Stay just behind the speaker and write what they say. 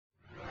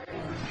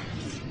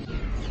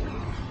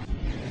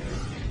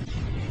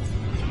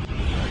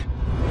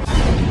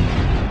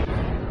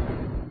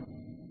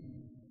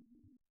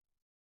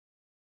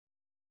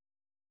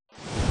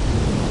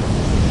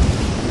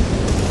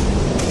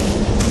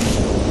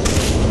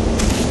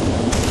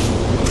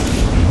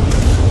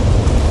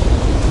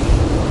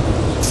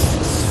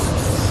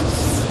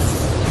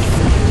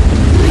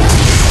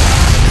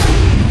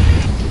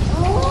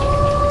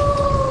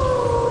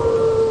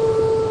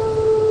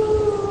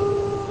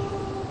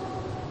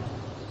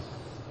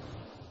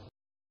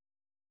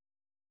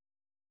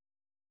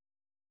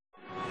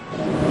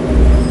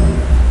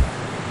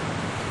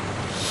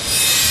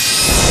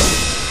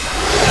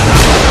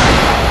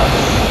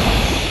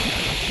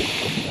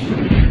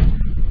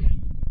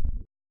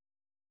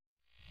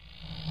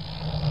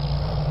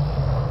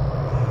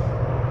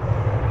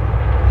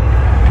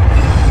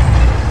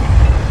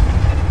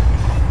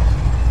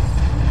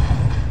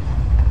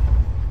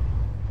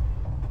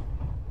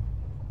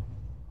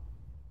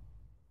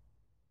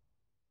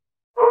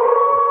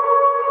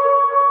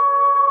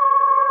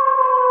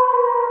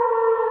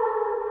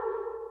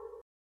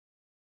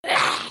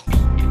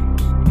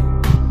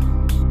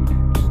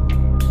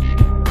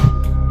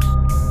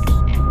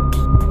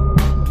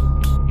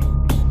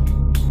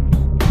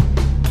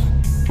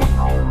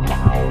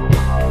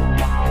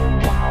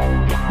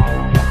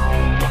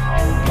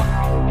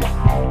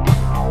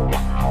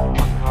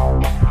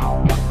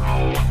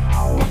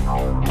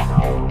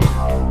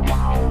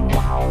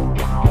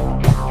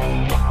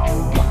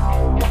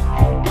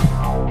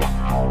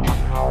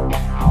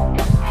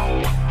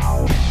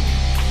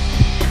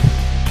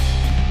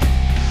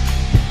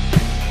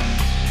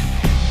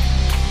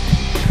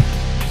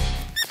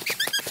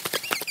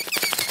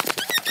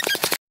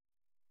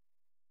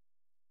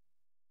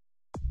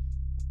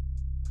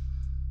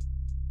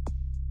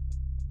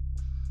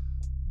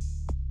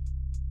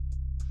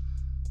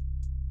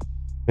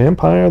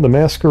Vampire the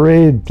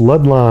Masquerade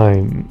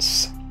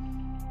Bloodlines.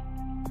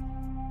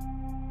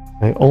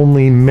 I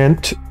only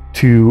meant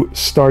to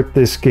start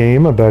this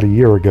game about a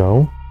year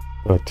ago,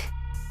 but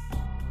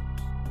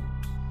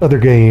other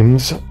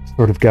games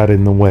sort of got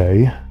in the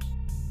way.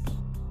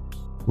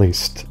 At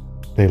least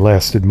they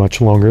lasted much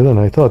longer than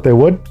I thought they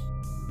would.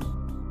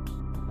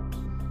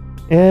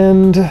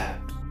 And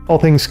all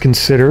things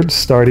considered,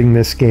 starting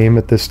this game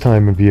at this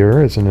time of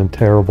year isn't a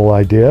terrible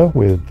idea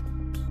with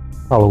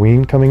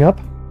Halloween coming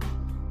up.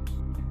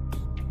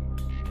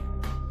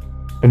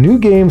 A new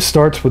game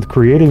starts with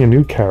creating a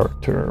new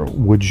character.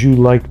 Would you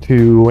like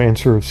to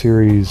answer a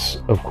series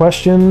of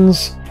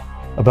questions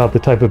about the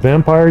type of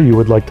vampire you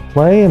would like to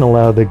play and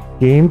allow the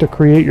game to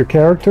create your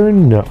character?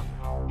 No.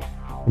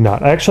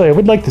 Not. Actually, I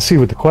would like to see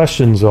what the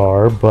questions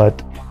are,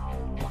 but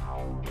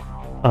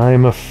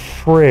I'm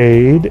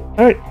afraid...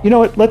 Alright, you know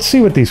what? Let's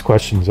see what these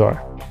questions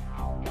are.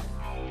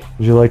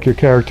 Would you like your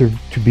character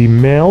to be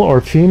male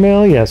or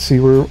female? Yeah, see,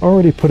 we're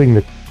already putting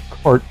the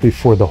cart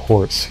before the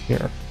horse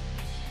here.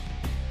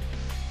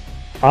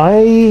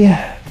 I'm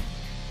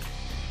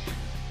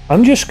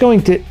just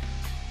going to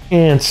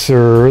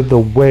answer the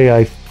way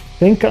I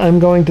think I'm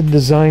going to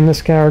design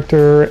this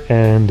character,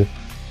 and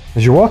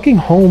as you're walking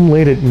home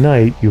late at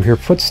night, you hear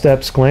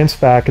footsteps, glance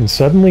back, and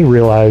suddenly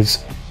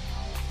realize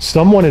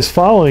someone is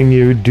following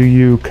you. Do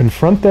you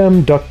confront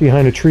them, duck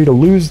behind a tree to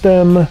lose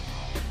them?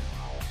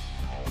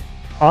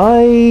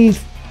 I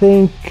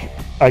think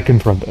I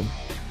confront them.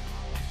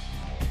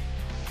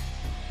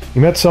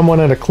 You met someone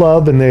at a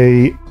club and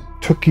they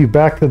took you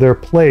back to their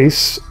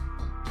place.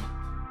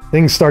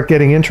 Things start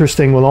getting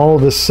interesting when all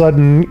of a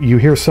sudden you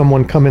hear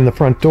someone come in the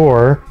front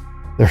door,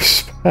 their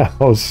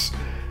spouse.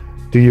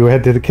 Do you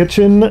head to the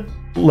kitchen,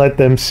 let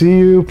them see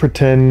you,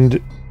 pretend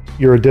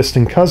you're a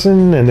distant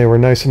cousin and they were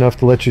nice enough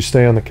to let you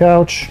stay on the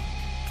couch?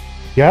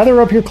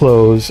 Gather up your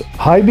clothes,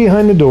 hide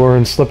behind the door,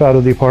 and slip out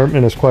of the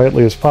apartment as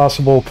quietly as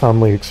possible.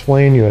 Calmly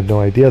explain you had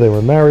no idea they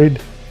were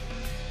married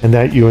and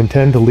that you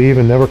intend to leave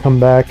and never come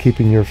back,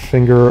 keeping your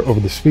finger over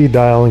the speed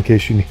dial in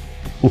case you need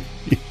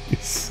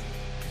police.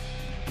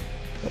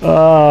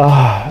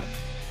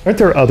 Aren't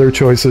there other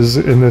choices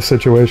in this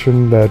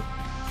situation that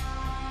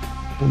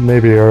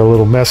maybe are a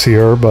little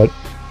messier, but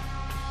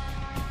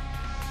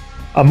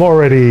I'm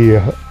already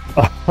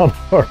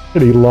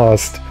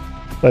lost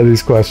by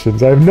these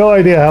questions. I have no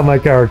idea how my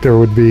character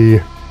would be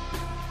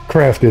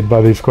crafted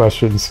by these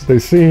questions. They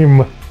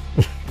seem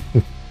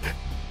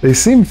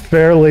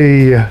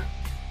fairly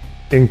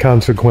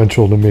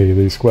inconsequential to me,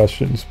 these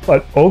questions.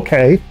 But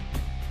okay,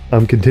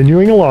 I'm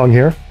continuing along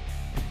here.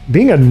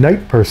 Being a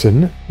night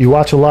person, you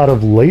watch a lot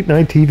of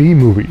late-night TV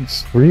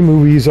movies. 3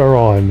 movies are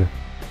on.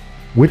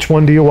 Which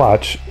one do you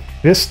watch?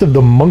 Fist of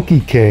the Monkey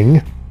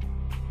King,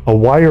 a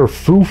wire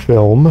fu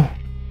film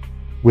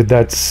with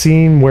that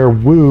scene where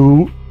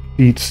Wu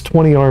beats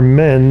 20 armed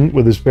men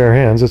with his bare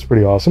hands. That's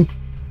pretty awesome.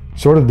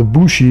 Sword of the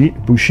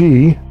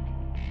Bushi,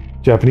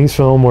 Japanese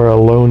film where a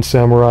lone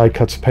samurai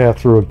cuts a path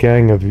through a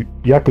gang of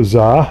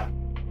Yakuza.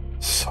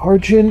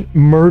 Sergeant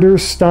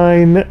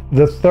Murderstein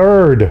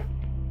III.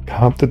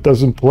 Comp that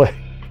doesn't play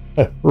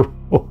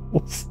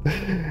rules.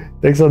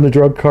 Takes on the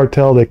drug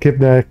cartel that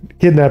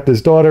kidnapped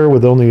his daughter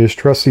with only his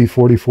trusty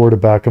 44 to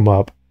back him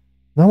up.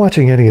 Not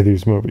watching any of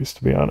these movies,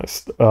 to be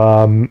honest.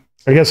 I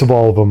guess of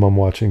all of them, I'm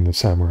watching the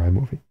samurai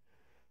movie.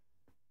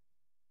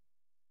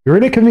 You're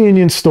in a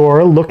convenience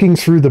store looking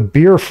through the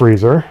beer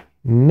freezer.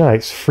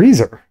 Nice.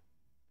 Freezer?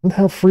 Who the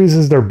hell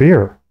freezes their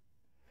beer?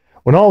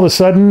 When all of a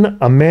sudden,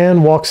 a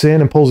man walks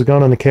in and pulls a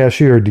gun on the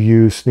cashier. Do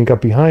you sneak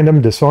up behind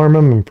him, disarm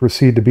him, and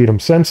proceed to beat him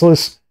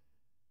senseless?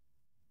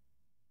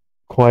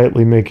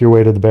 Quietly make your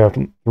way to the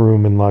bathroom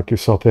and lock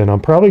yourself in.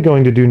 I'm probably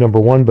going to do number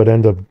 1, but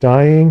end up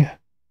dying.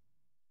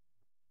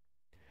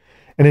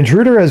 An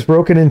intruder has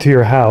broken into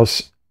your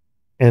house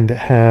and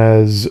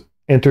has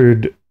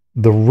entered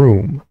the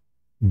room.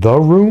 The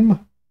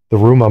room? The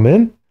room I'm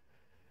in?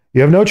 You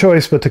have no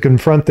choice but to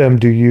confront them.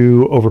 Do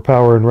you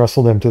overpower and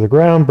wrestle them to the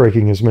ground,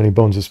 breaking as many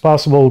bones as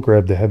possible?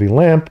 Grab the heavy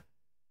lamp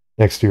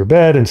next to your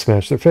bed and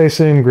smash their face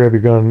in. Grab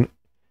your gun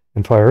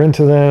and fire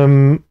into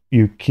them.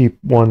 You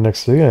keep one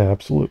next to... Yeah,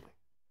 absolutely.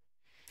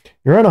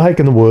 You're on a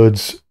hike in the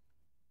woods,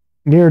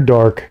 near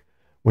dark,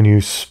 when you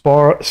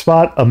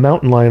spot a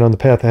mountain lion on the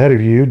path ahead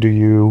of you. Do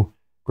you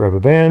grab a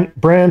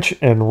branch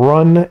and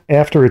run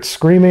after it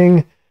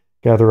screaming?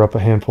 Gather up a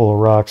handful of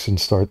rocks and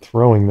start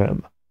throwing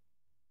them.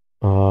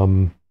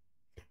 How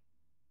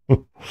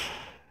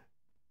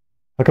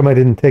come I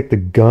didn't take the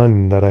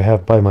gun that I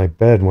have by my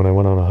bed when I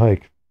went on a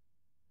hike?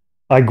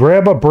 I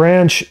grab a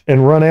branch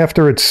and run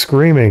after it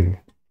screaming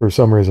for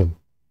some reason.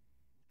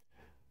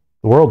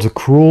 The world's a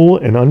cruel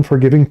and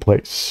unforgiving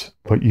place,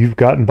 but you've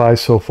gotten by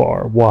so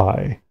far.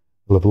 Why?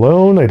 I live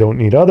alone, I don't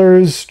need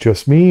others,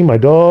 just me, my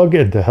dog,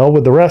 and to hell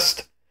with the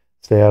rest.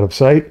 Stay out of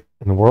sight,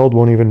 and the world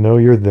won't even know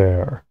you're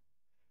there.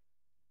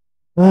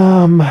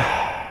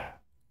 Let's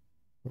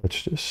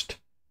just...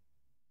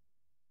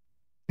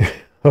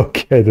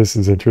 Okay, this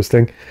is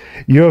interesting.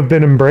 You have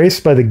been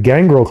embraced by the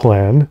Gangrel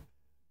clan,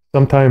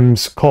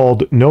 sometimes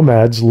called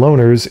nomads,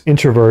 loners,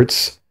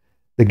 introverts,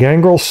 The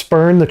gangrel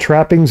spurn the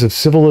trappings of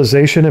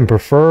civilization and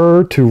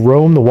prefer to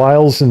roam the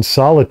wilds in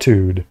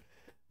solitude.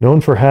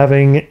 Known for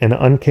having an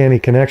uncanny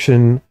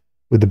connection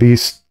with the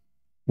beast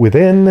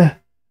within,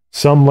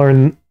 some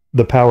learn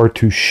the power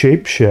to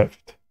shapeshift.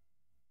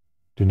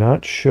 Do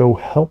not show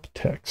help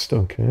text,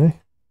 okay.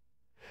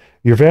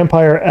 Your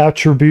vampire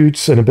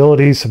attributes and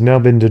abilities have now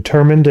been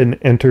determined and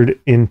entered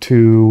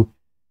into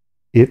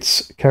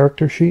its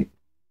character sheet.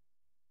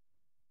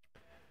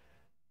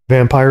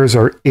 Vampires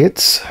are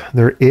its.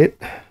 They're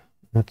it.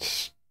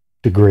 That's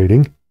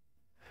degrading.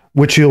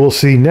 Which you will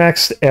see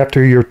next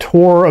after your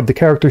tour of the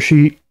character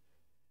sheet.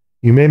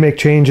 You may make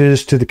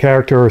changes to the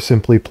character or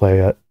simply play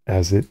it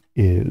as it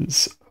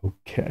is.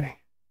 Okay.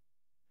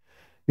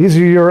 These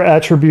are your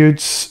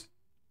attributes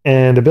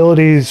and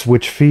abilities.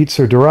 Which feats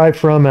are derived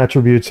from.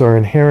 Attributes are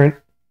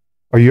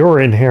your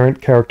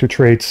inherent character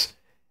traits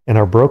and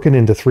are broken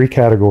into 3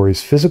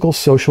 categories: physical,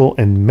 social,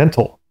 and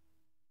mental.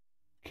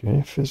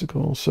 Okay,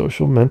 physical,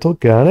 social, mental,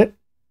 got it.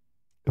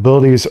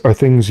 Abilities are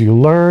things you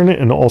learn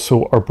and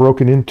also are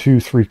broken into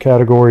 3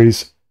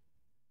 categories: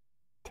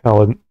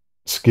 talent,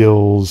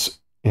 skills,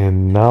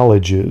 and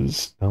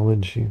knowledges.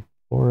 Knowledge,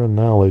 or a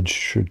knowledge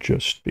should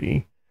just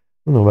be. I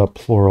don't know about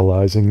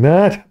pluralizing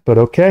that, but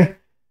okay.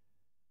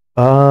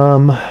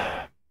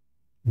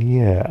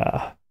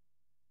 Yeah.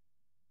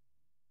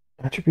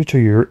 Attributes are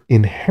your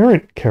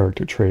inherent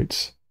character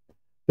traits.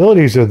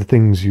 Abilities are the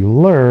things you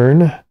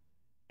learn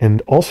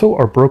and also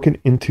are broken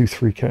into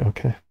 3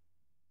 okay.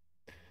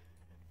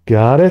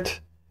 Got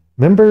it.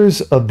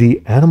 Members of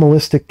the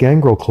animalistic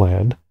gangrel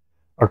clan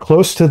are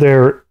close to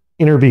their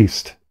inner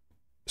beast,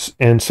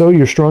 and so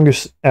your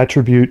strongest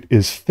attribute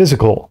is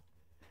physical,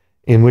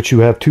 in which you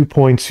have 2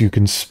 points you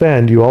can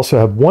spend. You also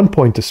have 1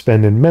 point to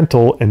spend in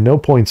mental and no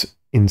points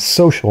in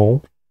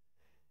social.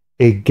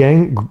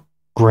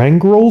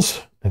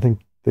 Gangrels, I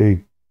think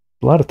a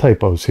lot of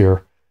typos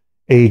here.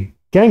 A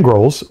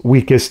gangrel's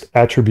weakest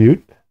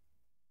attribute.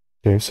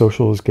 Okay,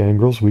 social is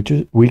gangrel's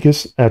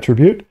weakest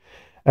attribute.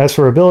 As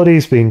for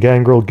abilities, being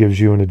gangrel gives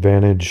you an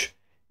advantage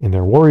in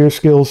their warrior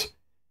skills,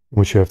 in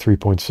which you have 3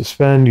 points to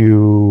spend.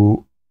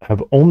 You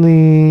have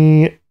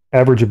only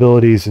average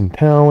abilities and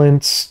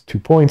talents, 2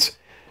 points,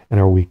 and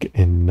are weak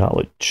in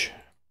knowledge.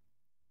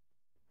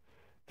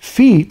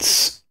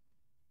 Feats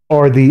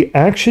are the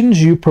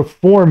actions you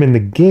perform in the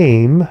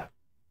game.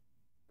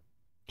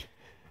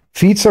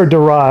 Feats are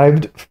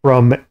derived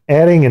from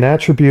adding an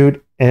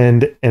attribute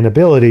and an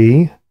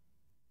ability.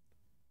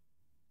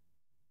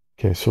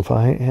 Okay, so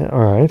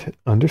all right,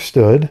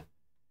 understood.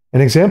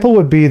 An example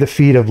would be the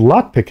feat of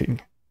lockpicking,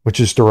 which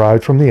is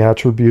derived from the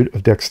attribute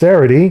of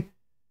dexterity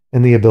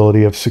and the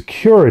ability of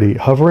security.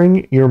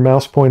 Hovering your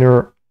mouse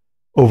pointer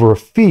over a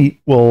feat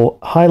will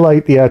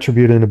highlight the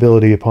attribute and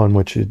ability upon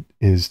which it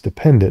is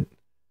dependent.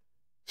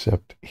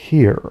 Except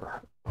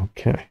here.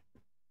 Okay.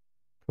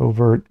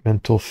 Covert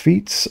mental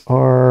feats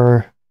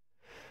are...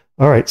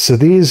 All right, so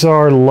these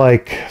are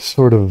like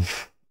sort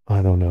of,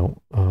 I don't know.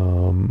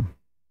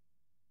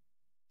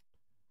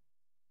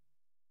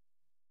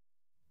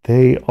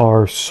 They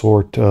are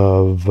sort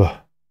of...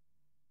 What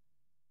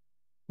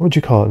would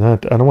you call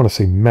it? I don't want to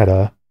say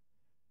meta.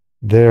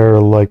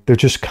 They're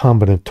just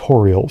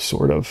combinatorial,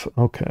 sort of.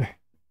 Okay.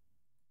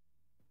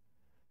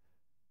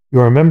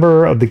 You are a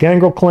member of the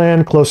gangrel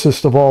clan,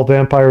 closest of all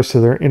vampires to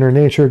their inner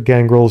nature.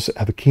 Gangrels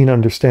have a keen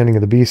understanding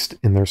of the beast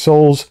in their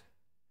souls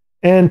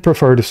and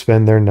prefer to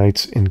spend their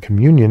nights in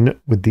communion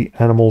with the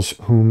animals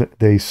whom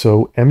they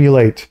so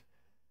emulate.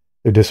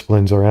 Their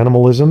disciplines are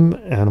animalism,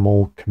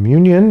 animal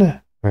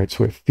communion. All right,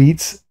 so we have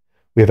feats.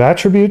 We have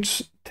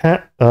attributes.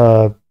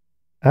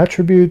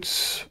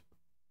 Attributes.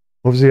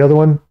 What was the other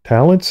one?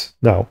 Talents?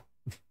 No.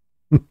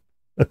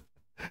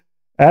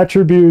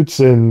 Attributes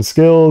and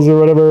skills or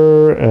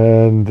whatever,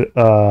 and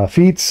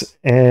feats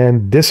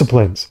and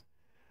disciplines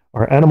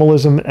are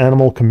animalism,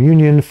 animal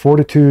communion,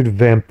 fortitude,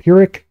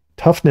 vampiric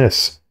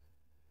toughness,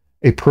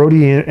 a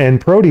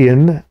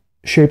protean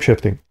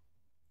shapeshifting.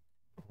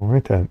 All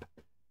right then.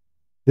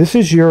 This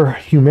is your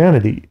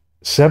humanity.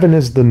 7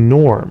 is the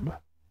norm.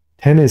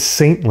 10 is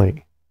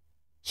saintly.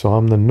 So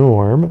I'm the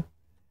norm.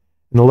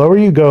 And the lower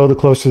you go, the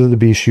closer to the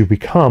beast you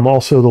become.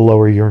 Also, the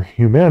lower your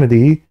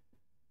humanity,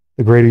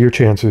 the greater your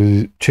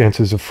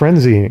chances of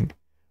frenzying.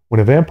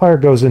 When a vampire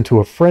goes into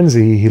a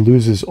frenzy, he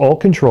loses all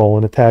control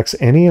and attacks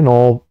any and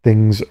all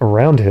things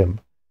around him.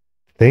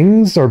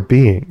 Things are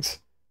beings.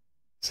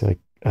 It's like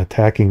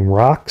attacking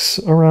rocks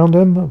around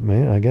him?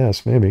 I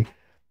guess, maybe.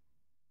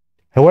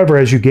 However,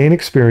 as you gain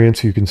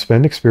experience, you can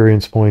spend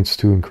experience points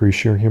to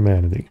increase your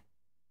humanity.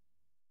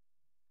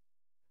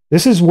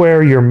 This is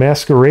where your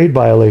Masquerade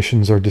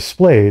violations are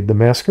displayed. The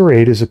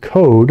Masquerade is a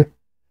code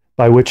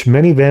by which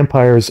many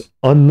vampires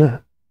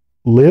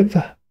live.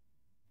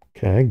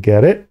 Okay,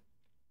 get it.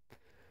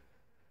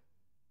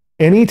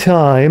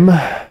 Anytime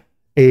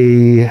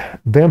a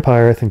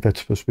vampire, I think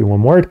that's supposed to be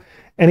one word,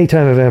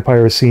 anytime a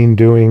vampire is seen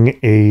doing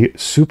a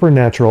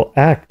supernatural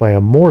act by a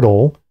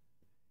mortal,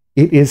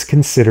 it is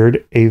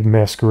considered a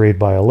Masquerade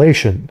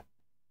violation.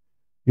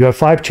 You have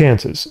 5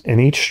 chances,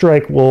 and each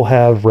strike will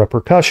have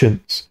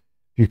repercussions.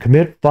 If you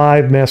commit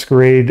 5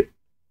 Masquerade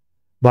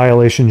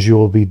violations, you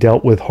will be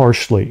dealt with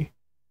harshly.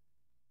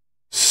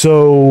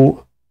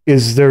 So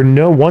is there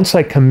once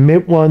I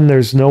commit one,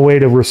 there's no way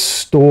to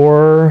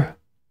restore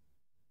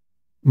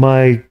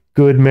my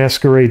good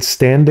Masquerade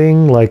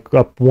standing, like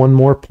up 1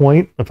 more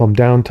point? If I'm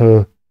down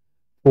to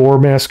 4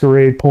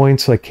 Masquerade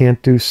points, I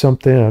can't do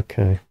something?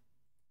 Okay.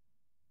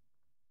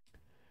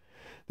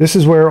 This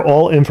is where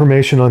all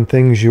information on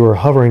things you are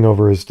hovering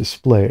over is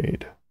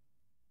displayed.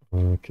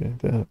 Okay,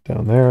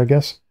 down there, I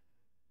guess.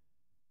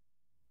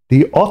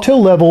 The auto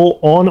level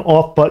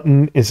on-off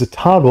button is a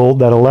toggle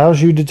that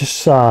allows you to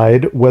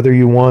decide whether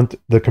you want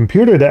the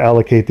computer to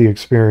allocate the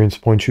experience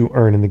points you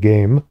earn in the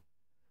game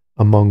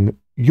among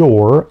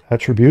your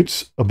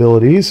attributes,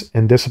 abilities,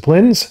 and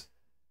disciplines,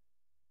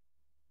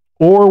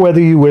 or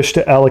whether you wish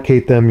to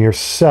allocate them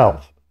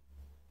yourself.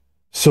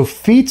 So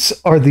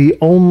feats are the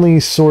only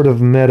sort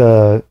of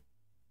meta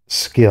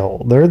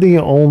skill. They're the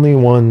only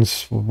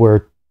ones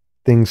where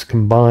things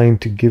combine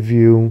to give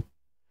you,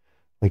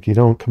 like, you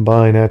don't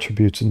combine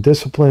attributes and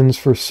disciplines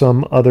for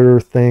some other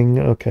thing.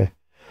 Okay.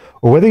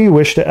 Or whether you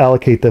wish to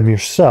allocate them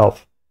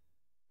yourself.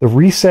 The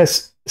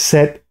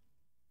set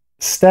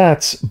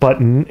stats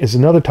button is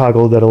another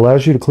toggle that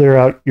allows you to clear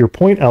out your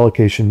point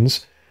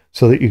allocations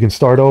so that you can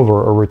start over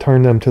or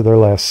return them to their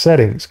last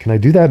settings. Can I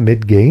do that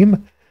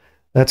mid-game?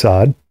 That's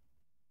odd.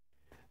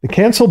 The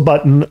cancel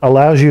button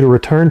allows you to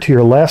return to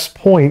your last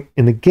point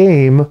in the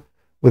game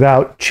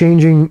without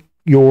changing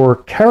your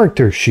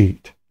character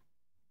sheet.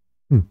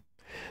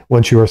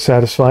 Once you are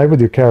satisfied with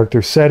your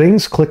character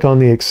settings, click on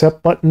the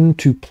accept button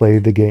to play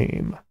the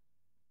game.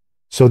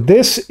 So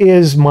this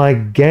is my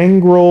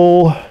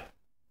gangrel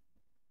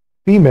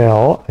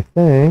female, I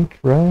think,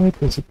 right?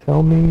 Does it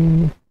tell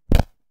me?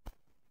 I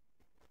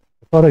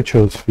thought I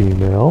chose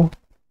female.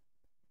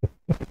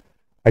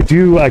 I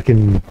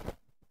can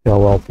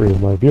tell all 3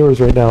 of my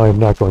viewers right now I'm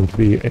not going to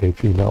be a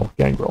female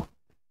gangrel.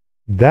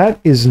 That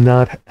is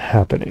not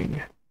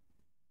happening.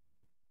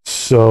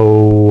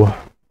 So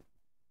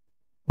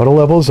auto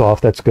level is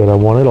off. That's good. I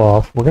want it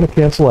off. We're going to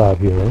cancel out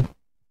here.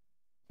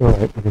 All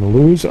right, we're going to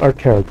lose our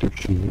character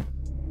sheet.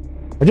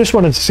 I just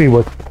wanted to see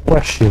what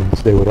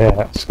questions they would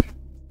ask.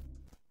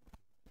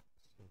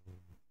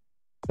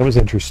 That was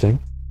interesting.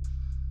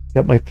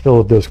 Got my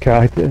fill of those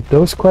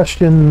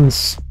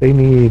questions. They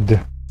need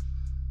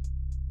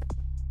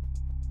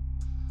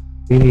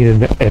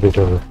an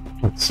editor,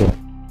 let's say.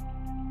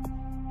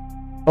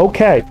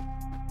 Okay,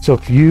 so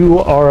if you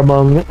are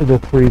among the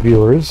 3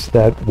 viewers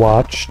that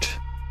watched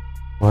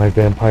my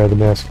Vampire the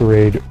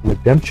Masquerade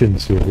Redemption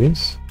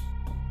series,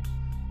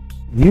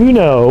 you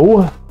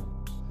know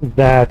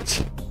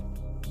that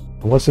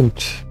I wasn't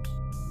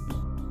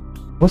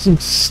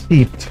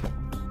steeped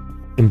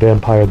in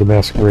Vampire the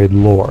Masquerade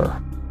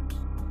lore.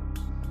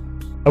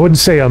 I wouldn't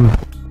say I'm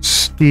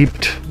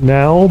steeped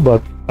now,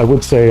 but I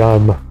would say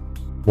I'm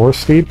more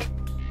steeped.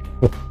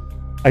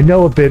 I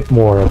know a bit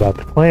more about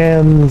the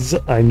clans.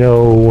 I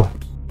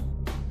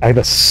have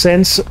a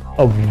sense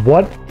of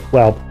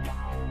well,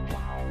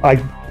 I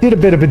did a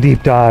bit of a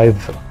deep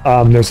dive.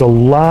 There's a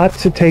lot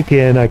to take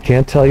in. I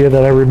can't tell you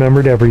that I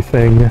remembered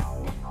everything.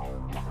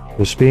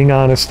 Just being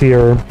honest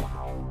here.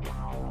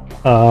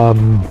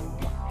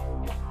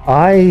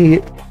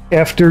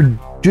 After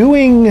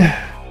doing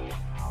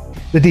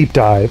the deep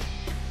dive,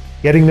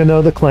 getting to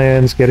know the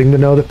clans, getting to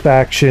know the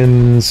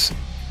factions,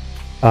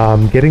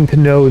 getting to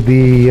know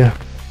the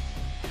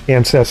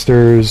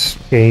ancestors,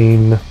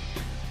 Caine,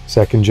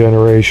 2nd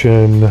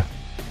generation,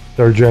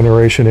 3rd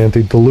generation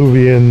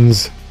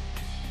antediluvians,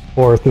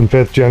 4th and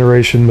 5th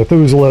generation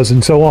Methuselahs,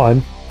 and so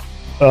on,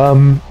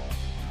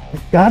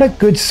 got a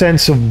good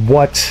sense of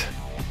what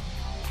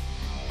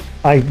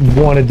I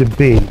wanted to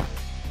be.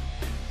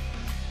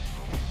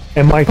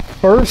 And my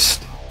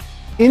first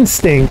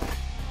instinct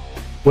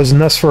was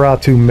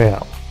Nosferatu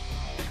male.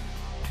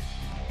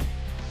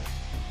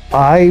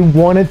 I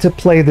wanted to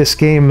play this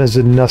game as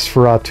a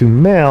Nosferatu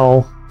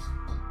male,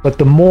 but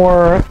the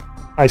more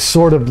I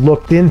sort of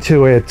looked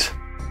into it,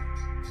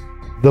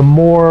 the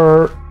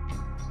more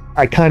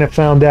I kind of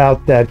found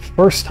out that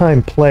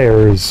first-time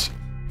players,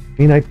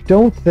 I mean, I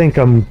don't think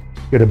I'm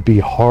going to be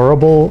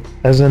horrible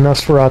as a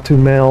Nosferatu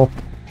male,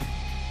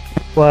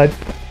 but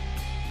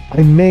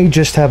I may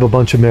just have a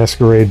bunch of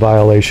Masquerade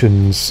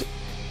violations,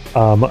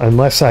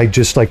 unless I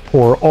just like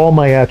pour all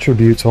my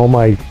attributes, all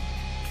my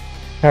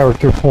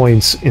character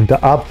points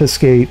into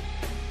obfuscate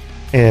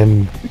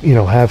and, you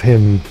know, have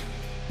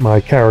my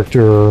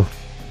character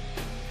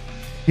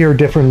hear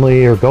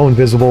differently or go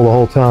invisible the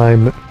whole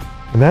time.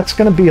 And that's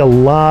going to be a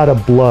lot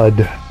of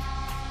blood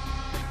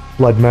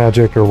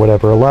magic or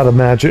whatever, a lot of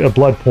magic,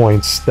 blood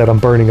points that I'm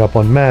burning up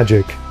on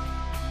magic.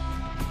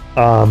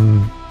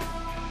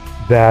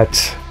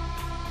 That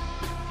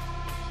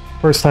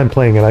first time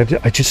playing it,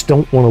 I just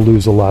don't want to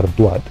lose a lot of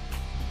blood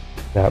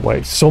that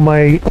way. So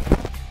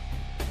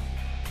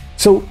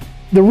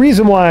the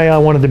reason why I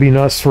wanted to be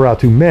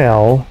Nosferatu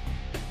male,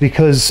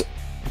 because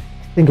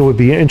I think it would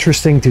be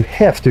interesting to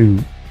have to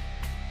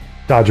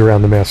dodge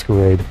around the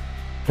Masquerade.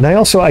 And I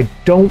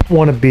don't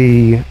want to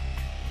be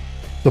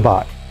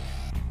Sabat.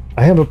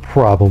 I have a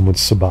problem with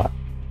Sabat.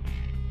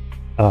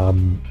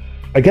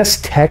 I guess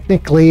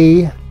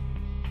technically,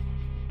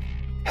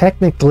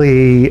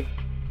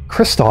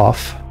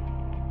 Kristoff,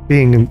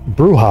 being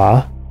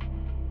Bruja,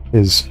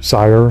 his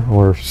sire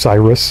or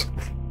Cyrus,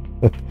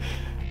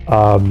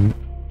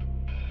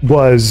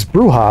 was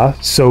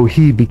Bruja, so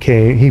he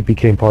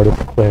became part of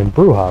Clan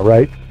Bruja,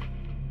 right?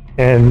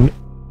 And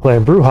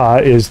Clan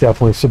Bruja is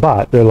definitely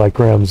Sabat. They're like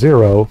ground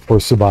zero for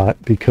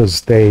Sabat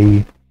because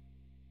they,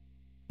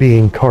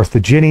 being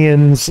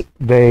Carthaginians,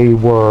 they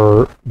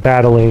were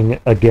battling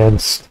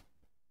against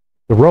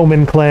the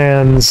Roman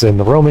clans, and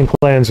the Roman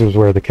clans was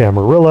where the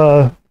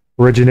Camarilla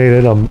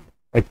originated.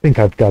 I think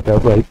I've got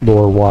that right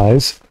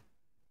lore-wise.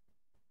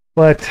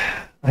 But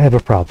I have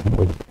a problem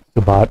with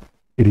Sabat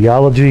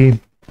ideology.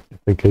 I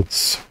think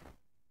it's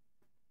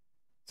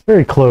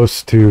very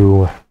close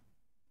to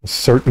a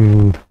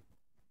certain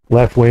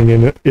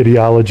left-wing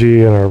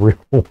ideology in our real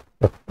world.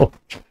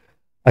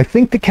 I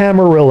think the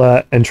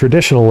Camarilla and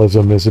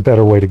traditionalism is a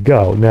better way to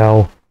go.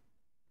 Now,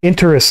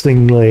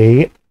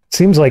 interestingly, it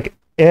seems like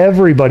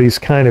everybody's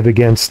kind of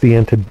against the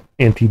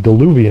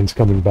antediluvians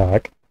coming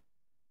back.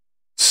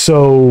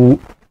 So,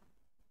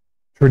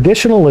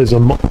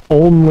 traditionalism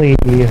only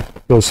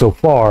goes so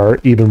far,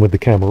 even with the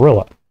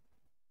Camarilla.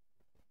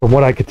 From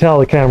what I could tell,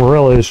 the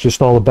Camarilla is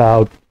just all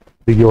about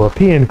the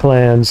European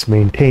clans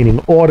maintaining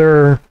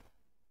order,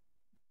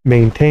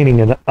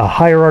 maintaining a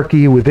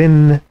hierarchy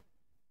within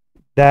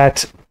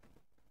that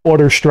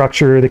order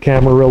structure, the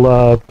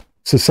Camarilla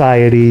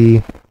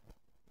society,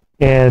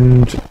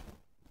 and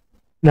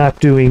not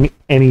doing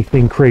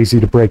anything crazy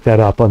to break that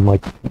up,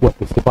 unlike what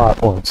the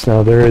Sabat wants.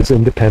 Now, there is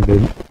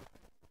independent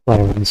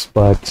clans,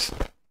 but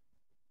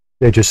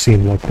they just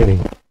seem like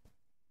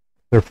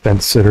they're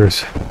fence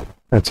sitters.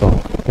 That's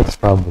all. That's the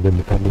problem with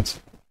independence.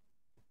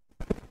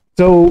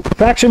 So,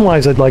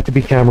 faction-wise, I'd like to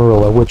be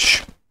Camarilla,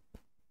 which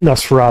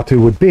Nosferatu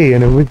would be,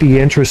 and it would be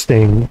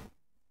interesting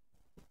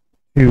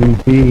to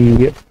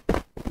be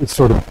the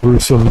sort of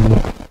gruesome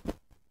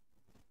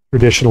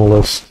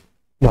traditionalist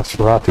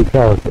Nosferatu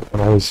character.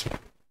 And I was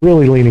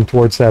really leaning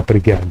towards that, but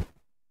again,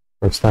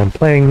 first time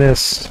playing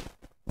this,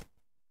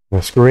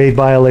 Masquerade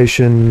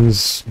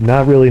violations,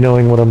 not really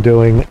knowing what I'm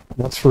doing.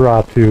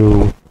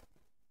 Nosferatu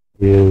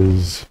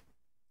is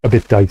a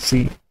bit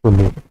dicey for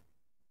me.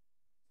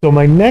 So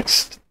my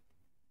next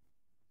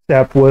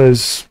step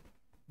was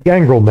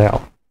Gangrel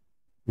Male,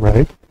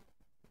 right?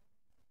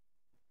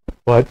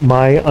 But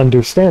my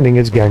understanding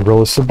is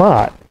Gangrel is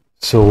Sabat,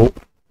 so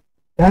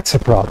that's a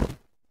problem.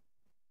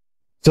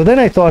 So then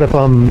I thought, if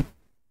I'm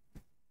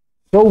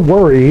so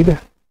worried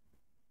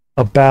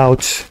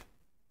about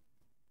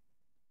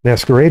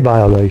Masquerade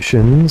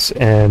violations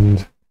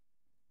and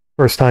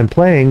first time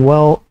playing,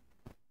 well,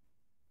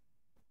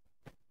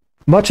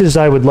 much as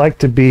I would like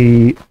to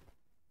be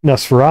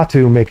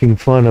Nosferatu making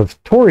fun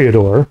of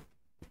Toreador,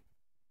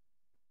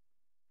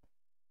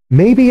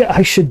 maybe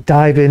I should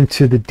dive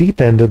into the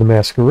deep end of the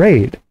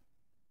Masquerade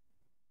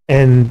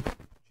and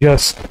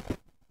just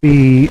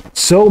be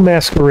so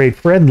Masquerade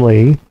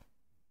friendly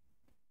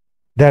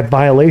that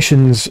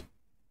violations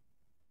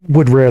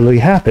would rarely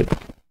happen,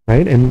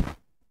 right? And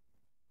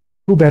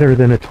who better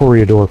than a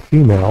Toreador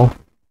female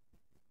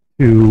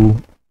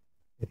to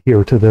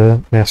adhere to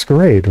the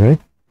Masquerade, right?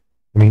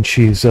 I mean,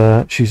 she's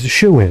a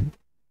shoo-in,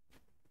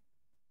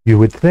 you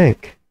would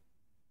think.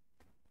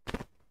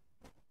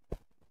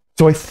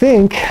 So I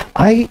think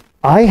I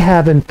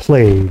haven't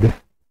played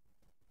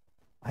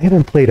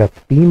a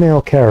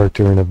female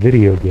character in a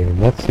video game.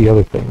 That's the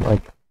other thing.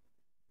 Like,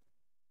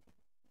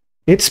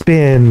 it's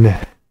been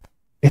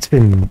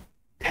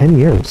 10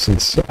 years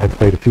since I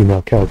played a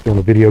female character in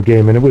a video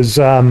game, and it was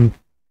I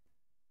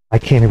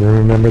can't even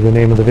remember the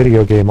name of the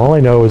video game. All I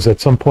know is at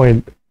some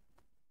point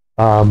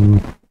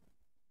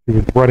she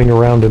was running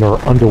around in her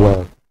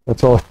underwear.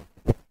 That's all.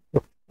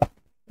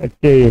 That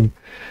game.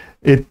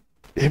 It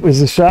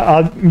was a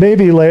shot.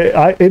 Maybe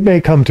it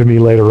may come to me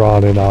later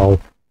on, and I'll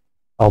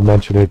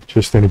mention it.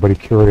 Just anybody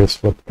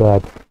curious what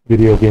that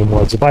video game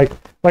was. If I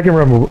can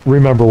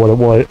remember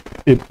what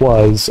it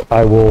was,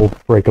 I will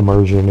break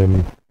immersion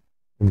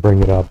and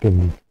bring it up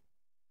and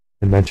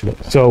mention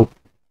it. So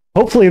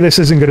hopefully this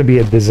isn't going to be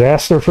a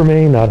disaster for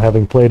me, not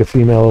having played a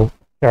female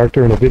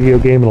character in a video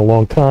game in a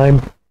long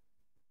time.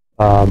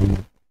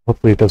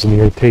 Hopefully it doesn't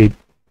irritate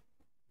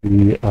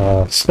the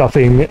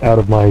stuffing out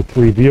of my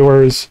 3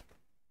 viewers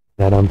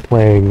that I'm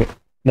playing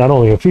not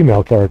only a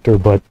female character,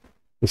 but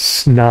the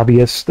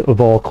snobbiest of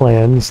all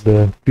clans,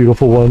 the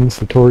beautiful ones,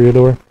 the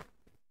Toreador.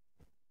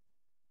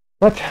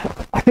 But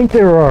I think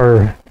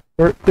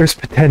there's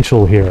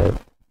potential here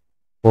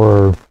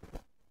for,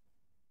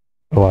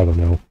 I don't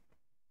know,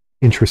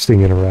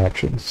 interesting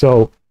interactions.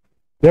 So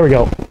there we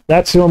go.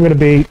 That's who I'm going to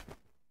be.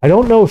 I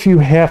don't know if you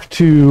have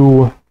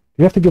to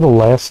give a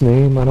last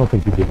name. I don't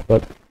think you do,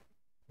 but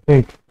I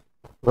think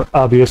for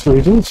obvious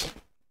reasons,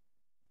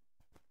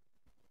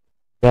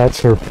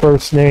 that's her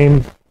first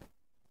name,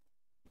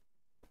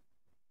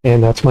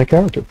 and that's my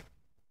character.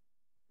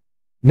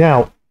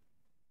 Now,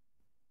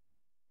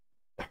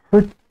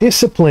 her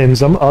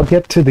disciplines, I'll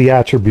get to the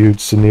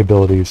attributes and the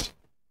abilities.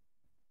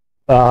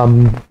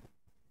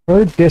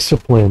 Her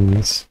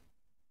disciplines,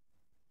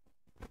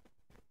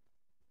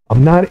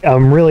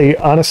 I'm really,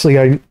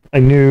 honestly, I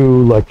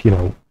knew, like, you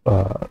know,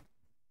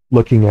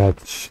 looking at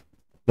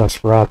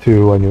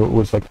Nosferatu, I knew it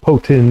was like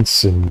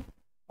potence and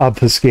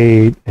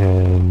obfuscate,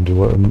 and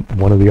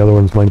one of the other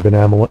ones might have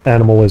been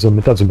animalism.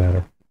 It doesn't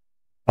matter.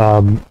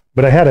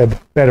 But I had a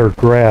better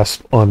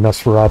grasp on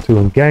Nosferatu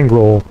and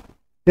Gangrel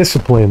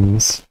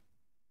disciplines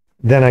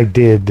than I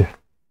did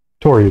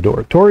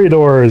Toreador.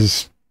 Toreador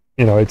is,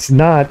 you know, it's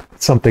not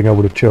something I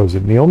would have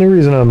chosen. The only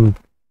reason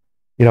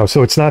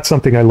so it's not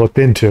something I looked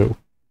into.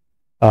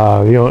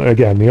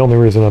 Again, the only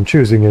reason I'm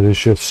choosing it is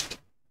just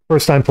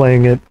first time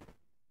playing it,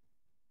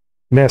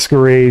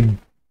 Masquerade,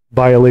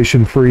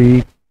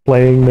 violation-free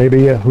playing,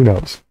 maybe, who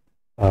knows.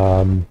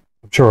 I'm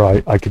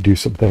sure I could do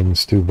some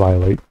things to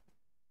violate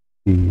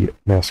the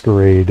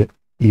Masquerade,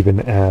 even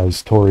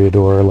as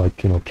Toreador,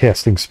 like, you know,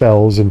 casting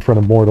spells in front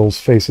of mortals'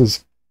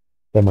 faces.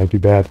 That might be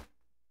bad.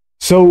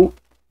 So,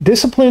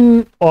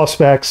 Discipline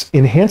Auspex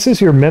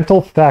enhances your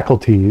mental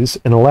faculties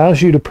and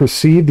allows you to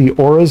perceive the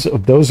auras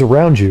of those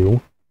around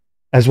you,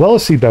 as well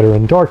as see better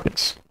in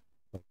darkness.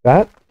 Like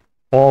that.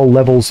 All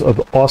levels of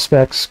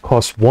Auspex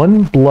cost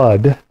 1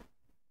 blood.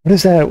 What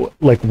is that?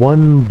 Like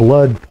 1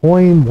 blood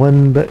point?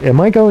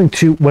 Am I going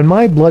to, when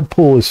my blood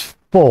pool is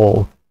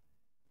full,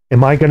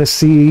 am I going to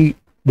see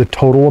the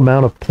total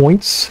amount of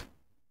points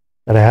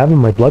that I have in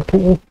my blood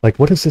pool? Like,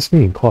 what does this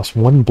mean? Costs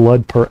 1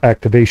 blood per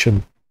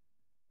activation.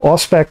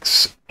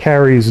 Auspex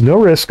carries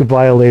no risk of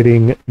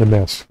violating the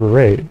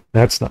Masquerade.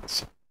 That's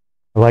nice.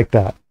 I like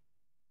that.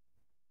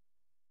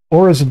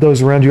 Auras of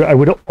those around you. I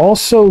would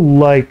also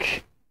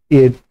like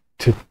it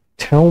to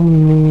tell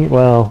me,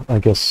 well, I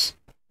guess,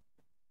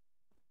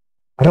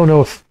 I don't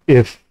know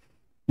if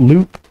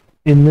loot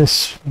in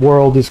this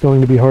world is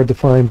going to be hard to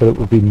find, but it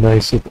would be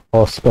nice if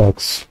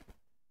Auspex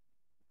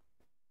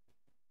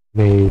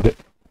made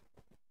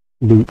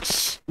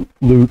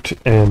loot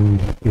and,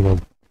 you know,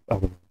 I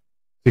don't know,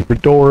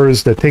 secret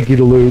doors that take you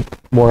to loot.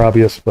 More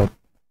obvious, but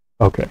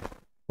okay.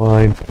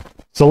 Fine.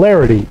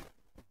 Celerity.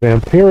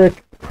 Vampiric,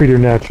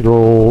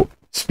 preternatural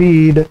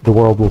speed. The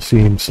world will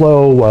seem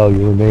slow while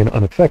you remain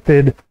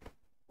unaffected.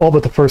 All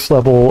but the first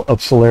level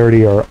of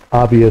celerity are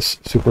obvious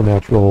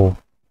supernatural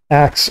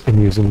acts,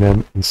 and using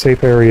them in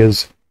safe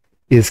areas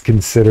is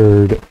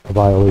considered a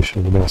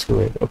violation of the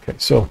Masquerade. Okay,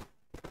 so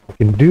I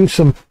can do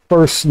some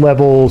first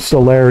level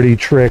celerity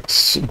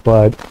tricks,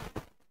 but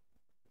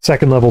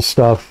second level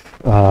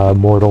stuff,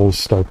 mortals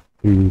start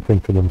to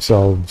think to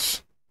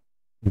themselves,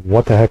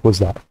 what the heck was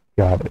that?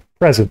 Got it.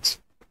 Presence.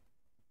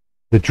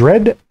 The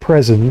dread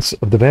presence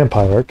of the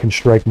vampire can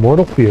strike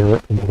mortal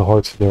fear into the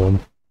hearts of their own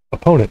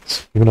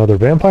opponents, even though they're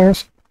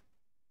vampires.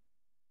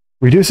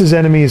 Reduces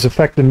enemies'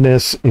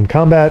 effectiveness in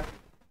combat.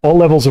 All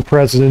levels of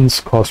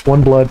presence cost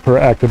 1 blood per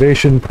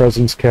activation.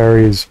 Presence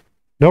carries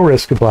no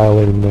risk of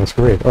violating the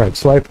Masquerade. Alright,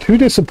 so I have 2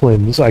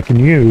 disciplines I can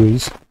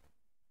use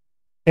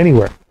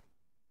anywhere.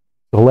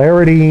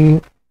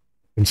 Celerity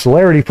and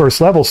celerity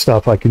first level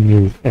stuff I can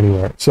use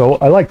anywhere. So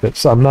I like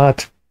this. I'm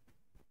not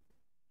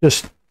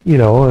just, you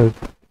know,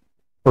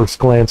 first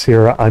glance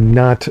here, I'm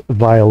not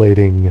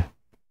violating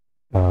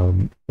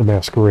the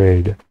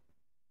Masquerade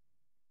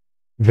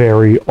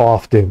very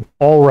often.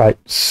 All right,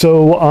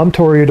 so I'm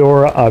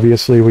Toreador.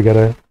 Obviously, we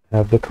gotta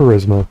have the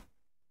charisma.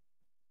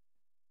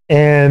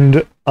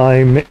 And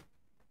I'm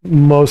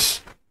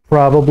most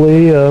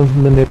probably a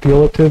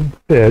manipulative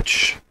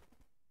bitch.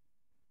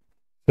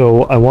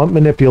 So I want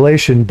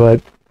manipulation,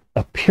 but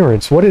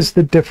appearance. What is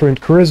the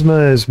different?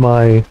 Charisma is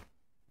my...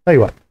 Tell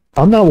you what,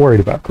 I'm not worried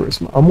about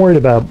charisma. I'm worried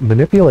about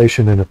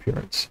manipulation and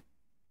appearance.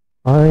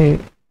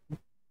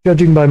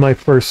 Judging by my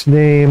first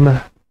name,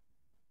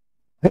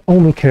 I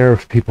only care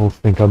if people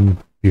think I'm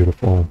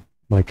beautiful.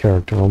 My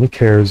character only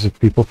cares if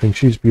people think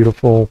she's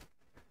beautiful.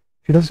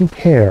 She doesn't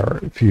care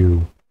if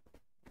you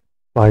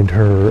find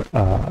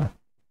her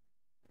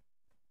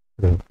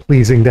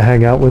pleasing to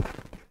hang out with.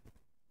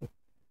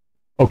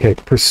 Okay,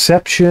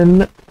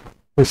 perception.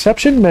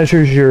 Perception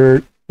measures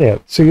your... Yeah,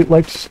 so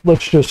let's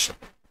just...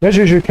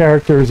 Measures your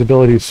character's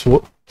ability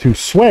to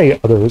sway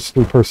others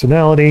through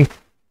personality.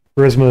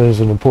 Charisma is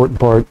an important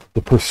part.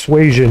 The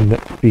persuasion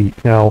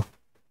feat. Now,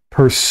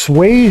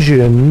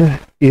 persuasion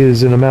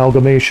is an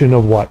amalgamation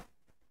of what?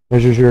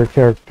 Measures your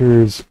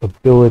character's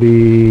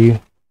ability...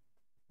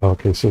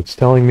 Okay, so it's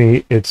telling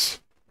me it's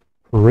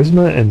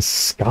charisma and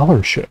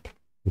scholarship.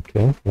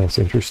 Okay, that's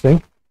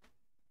interesting.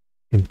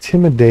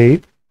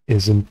 Intimidate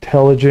is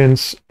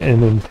intelligence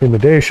and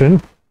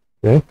intimidation.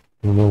 Okay,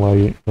 I don't know why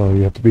you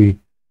have to be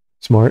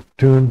smart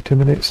to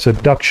intimidate.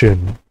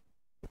 Seduction,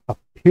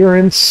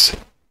 appearance,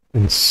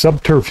 and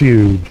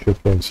subterfuge.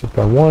 Okay, so if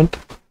I want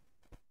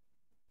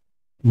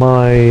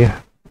my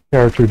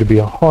character to be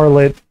a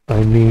harlot,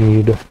 I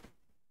need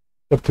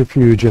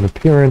subterfuge and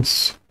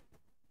appearance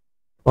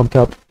bumped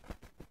up.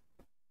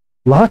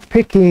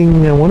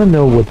 Lockpicking, I want to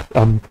know what...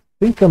 I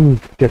think I'm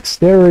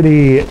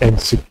dexterity and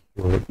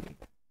security.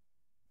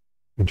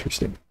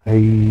 Interesting.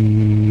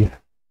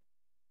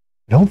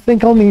 I don't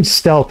think I'll need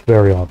stealth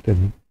very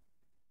often.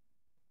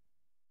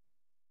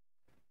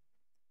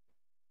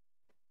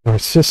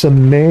 Narcissa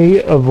may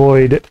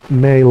avoid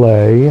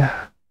melee.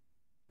 I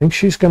think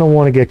she's going to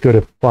want to get good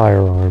at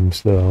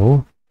firearms,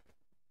 though.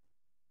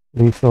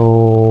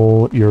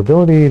 Lethal, your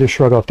ability to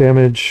shrug off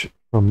damage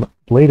from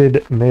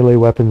bladed melee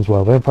weapons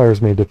while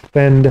vampires may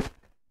defend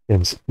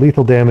against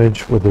lethal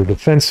damage with their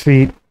defense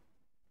feat.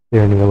 They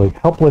are nearly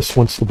helpless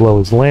once the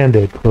blow is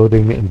landed.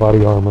 Clothing and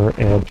body armor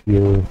add to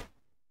your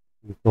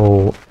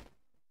lethal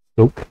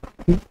soak.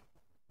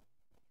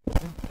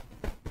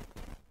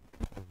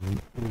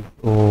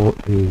 Lethal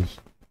is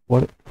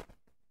what?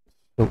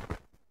 Soak.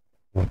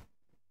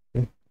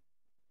 Okay.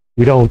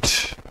 We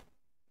don't.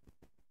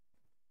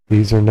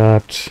 These are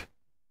not.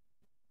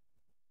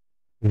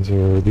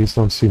 These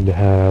don't seem to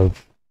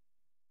have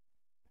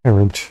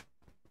parent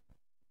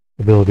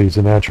abilities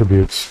and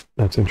attributes.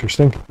 That's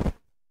interesting.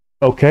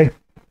 Okay.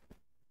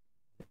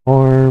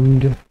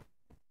 Armed.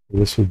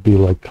 This would be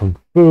like Kung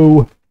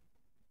Fu.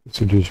 This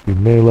would just be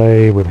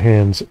melee with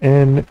hands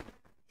and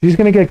she's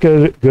going to get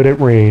good at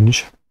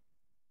range.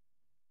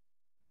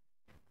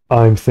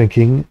 I'm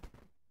thinking.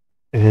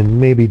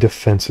 And maybe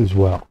defense as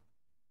well.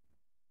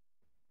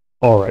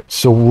 Alright,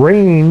 so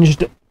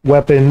ranged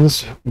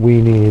weapons.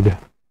 We need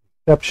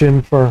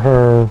perception for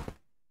her.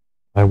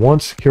 I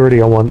want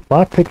security. I want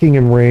lockpicking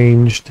and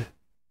ranged.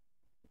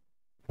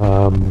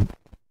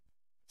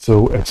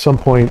 So at some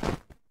point,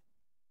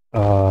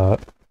 well,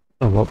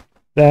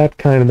 that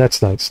kind of,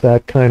 that's nice.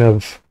 That kind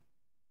of,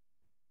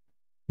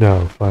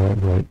 no,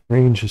 right.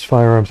 Range is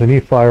firearms. I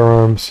need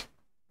firearms.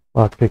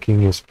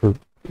 Lockpicking is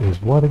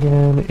what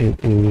again?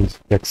 It is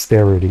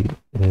dexterity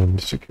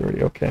and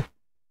security. Okay.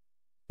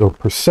 So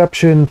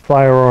perception,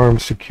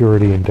 firearms,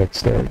 security, and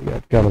dexterity.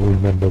 I've got to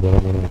remember that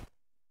I'm going to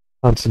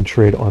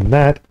concentrate on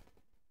that.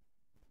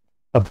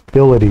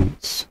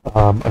 Abilities.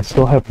 I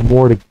still have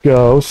more to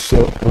go,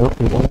 so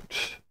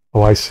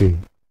oh, I see.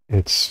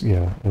 It's,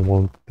 yeah, I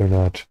won't, they're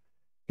not.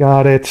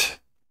 Got it.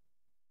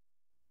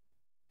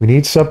 We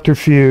need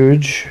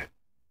subterfuge.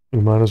 We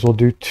might as well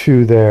do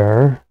 2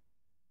 there.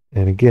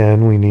 And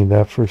again, we need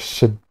that for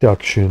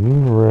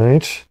seduction,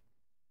 right?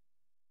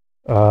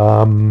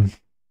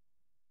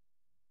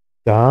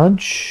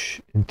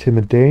 Dodge,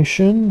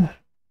 intimidation.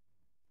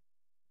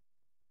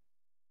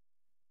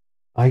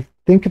 I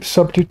think if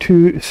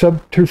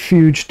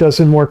subterfuge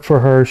doesn't work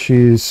for her,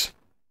 she's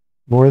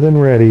more than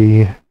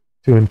ready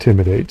to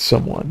intimidate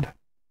someone.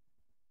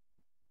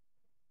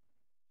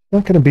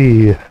 Not going to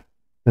be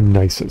the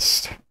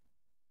nicest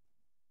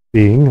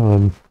being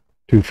on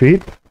 2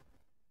 feet.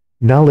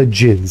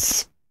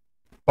 Knowledges.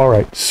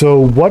 Alright, so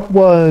what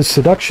was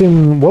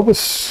seduction? What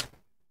was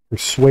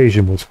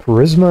persuasion? Was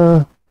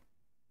charisma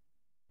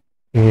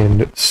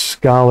and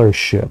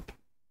scholarship.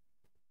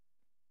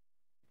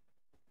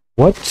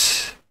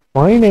 What?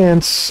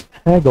 Finance,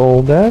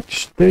 haggle,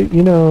 that's,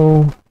 you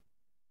know,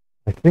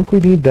 I think we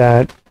need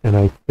that, and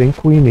I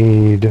think we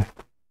need,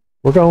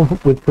 we're going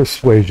with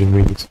persuasion,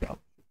 we need scholarship.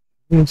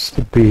 Needs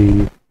to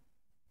be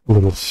a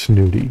little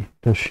snooty,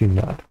 does she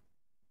not?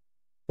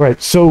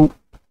 Right, so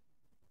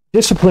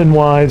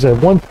discipline-wise, I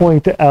have 1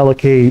 point to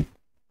allocate.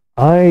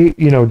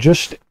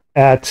 Just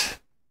at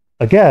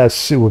a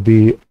guess, it would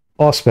be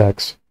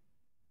Auspex,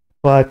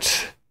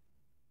 but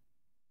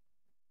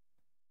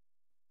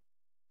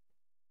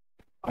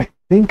I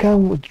think I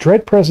would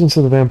dread presence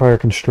of the vampire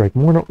can strike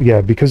more. No, yeah,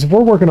 because if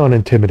we're working on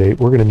intimidate,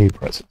 we're going to need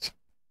presence.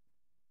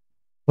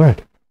 All right.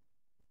 I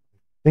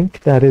think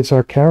that is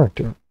our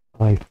character.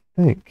 I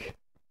think.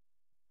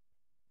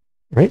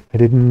 Right? I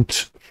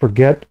didn't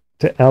forget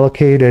to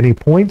allocate any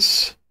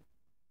points.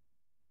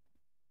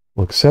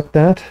 We'll accept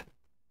that.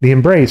 The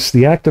embrace,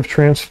 the act of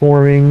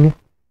transforming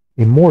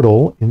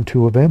immortal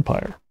into a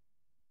vampire.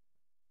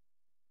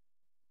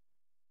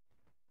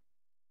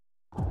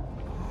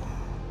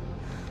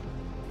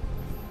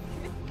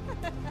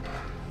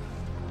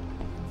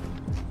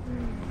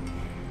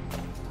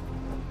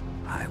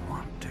 I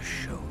want to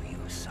show you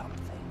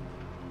something.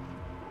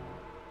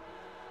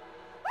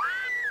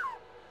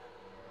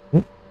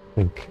 I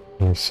think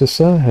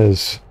Narcissa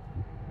has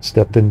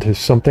stepped into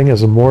something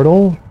as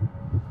immortal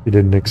you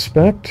didn't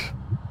expect.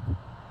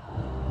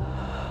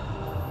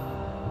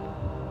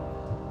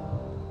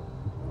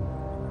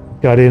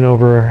 Got in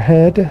over her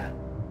head.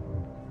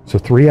 So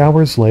 3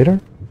 hours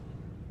later?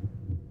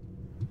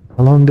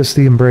 How long does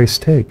the embrace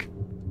take?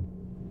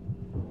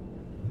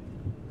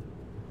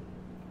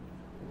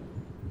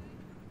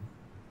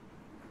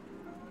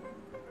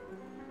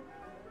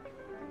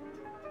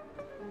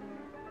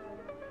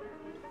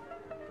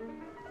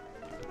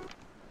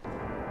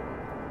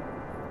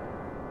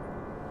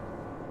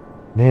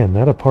 Man,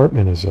 that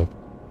apartment is a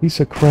piece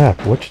of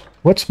crap.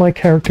 What's my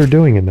character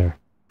doing in there?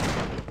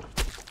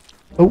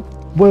 Oh,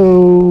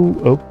 whoa.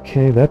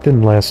 Okay, that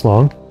didn't last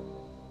long.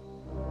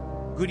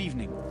 Good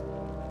evening.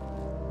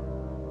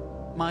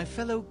 My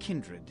fellow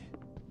kindred,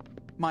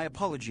 my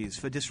apologies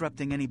for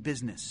disrupting any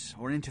business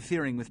or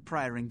interfering with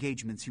prior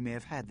engagements you may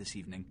have had this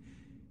evening.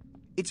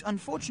 It's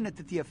unfortunate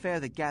that the affair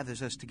that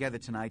gathers us together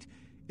tonight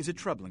is a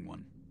troubling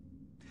one.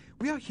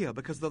 We are here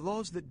because the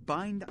laws that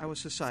bind our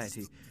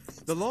society,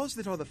 the laws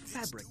that are the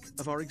fabric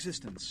of our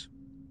existence,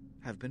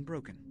 have been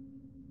broken.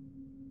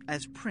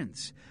 As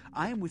prince,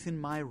 I am within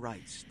my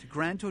rights to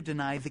grant or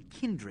deny the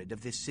kindred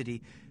of this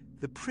city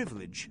the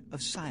privilege of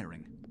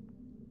siring.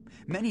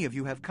 Many of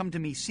you have come to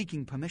me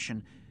seeking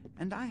permission,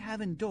 and I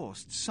have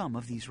endorsed some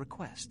of these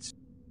requests.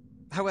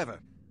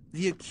 However,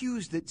 the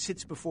accused that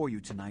sits before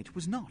you tonight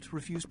was not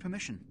refused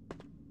permission.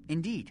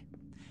 Indeed,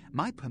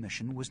 my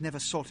permission was never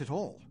sought at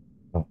all.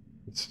 Oh,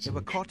 they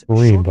were caught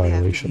extreme shortly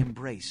violation. after the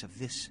embrace of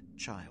this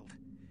child.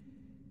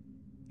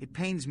 It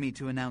pains me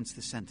to announce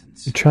the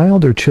sentence.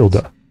 Child or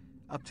childa?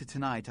 Up to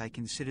tonight, I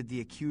considered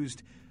the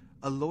accused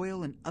a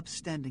loyal and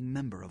upstanding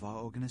member of our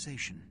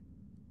organization.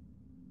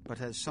 But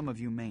as some of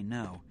you may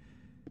know,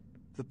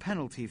 the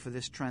penalty for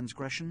this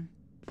transgression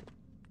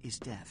is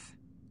death.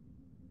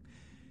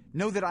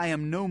 Know that I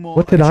am no more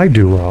What did I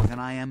do wrong? than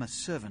I am a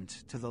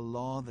servant to the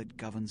law that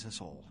governs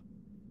us all.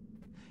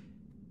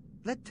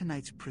 Let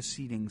tonight's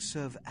proceedings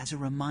serve as a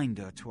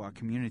reminder to our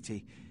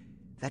community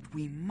that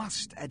we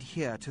must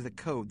adhere to the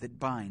code that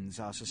binds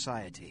our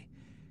society,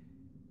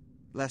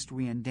 lest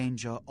we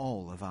endanger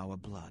all of our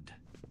blood.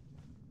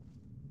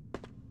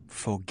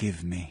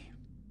 Forgive me.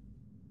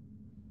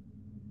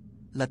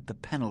 Let the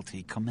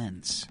penalty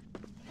commence.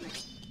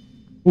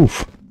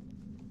 Oof.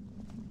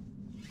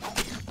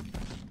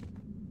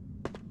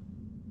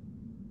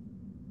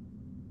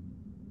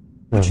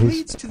 Which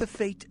leads to the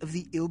fate of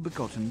the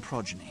ill-begotten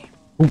progeny.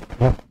 Oof.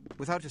 Ah.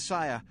 Without a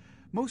sire,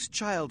 most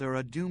childer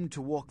are doomed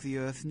to walk the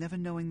earth never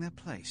knowing their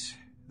place,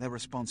 their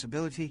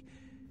responsibility,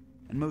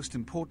 and most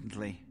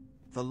importantly,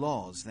 the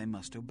laws they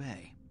must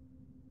obey.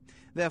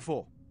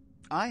 Therefore,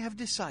 I have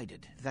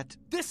decided that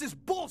this is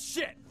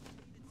bullshit!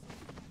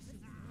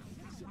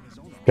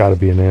 Gotta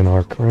be an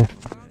anarch, right?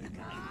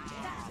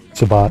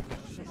 It's a bot.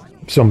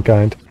 Some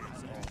kind.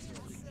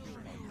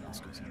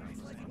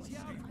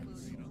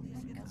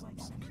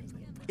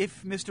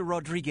 if Mr.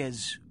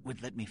 Rodriguez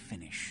would let me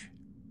finish,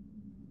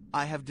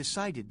 I have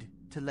decided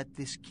to let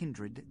this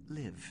kindred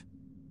live.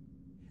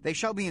 They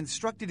shall be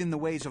instructed in the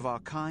ways of our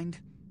kind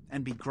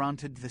and be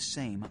granted the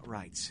same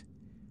rights.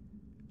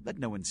 Let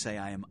no one say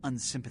I am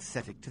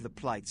unsympathetic to the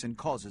plights and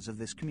causes of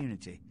this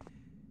community.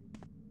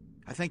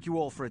 I thank you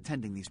all for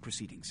attending these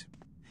proceedings,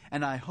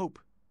 and I hope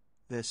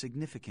their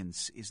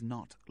significance is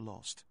not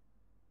lost.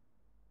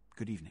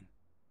 Good evening.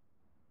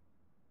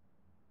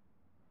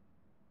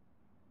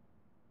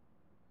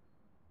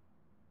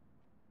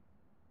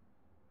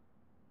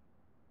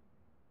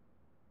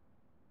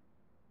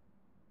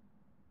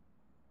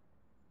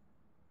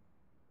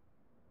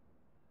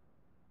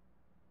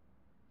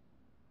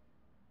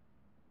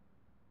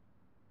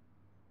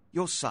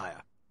 Your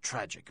sire,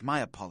 tragic, my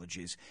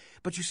apologies.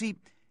 But you see,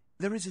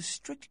 there is a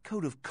strict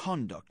code of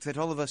conduct that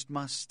all of us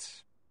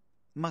must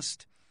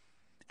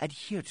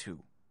adhere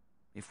to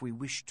if we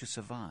wish to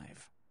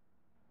survive.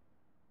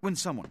 When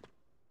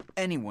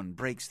anyone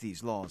breaks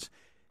these laws,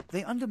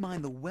 they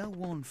undermine the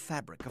well-worn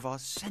fabric of our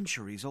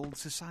centuries-old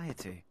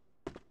society.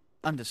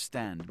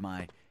 Understand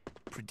my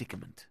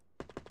predicament.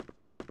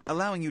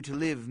 Allowing you to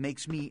live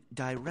makes me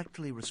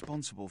directly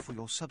responsible for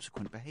your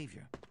subsequent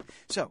behavior.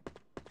 So,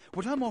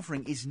 what I'm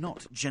offering is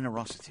not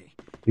generosity.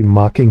 You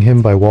mocking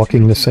him by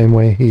walking the same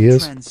way he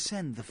is?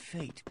 Transcend the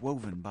fate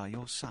woven by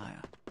your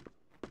sire.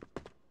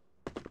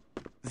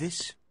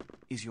 This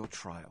is your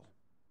trial.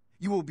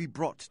 You will be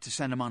brought to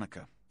Santa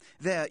Monica.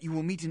 There you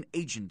will meet an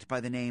agent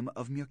by the name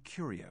of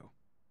Mercurio.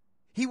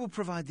 He will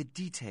provide the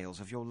details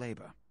of your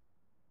labor.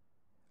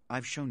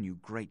 I've shown you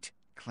great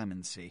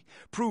clemency.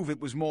 Prove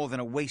it was more than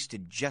a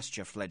wasted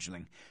gesture,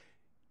 fledgling.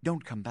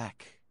 Don't come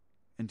back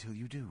until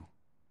you do.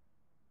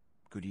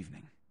 Good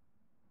evening.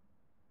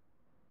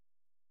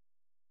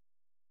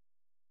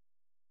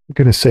 I'm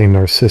going to say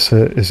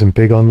Narcissa isn't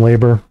big on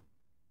labor.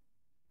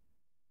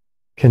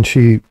 Can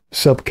she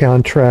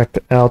subcontract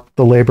out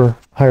the labor?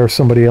 Hire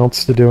somebody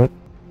else to do it?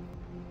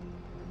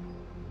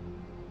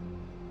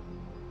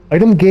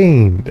 Item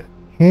gained.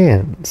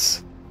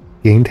 Hands.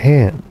 Gained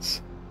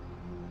hands.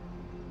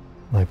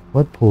 My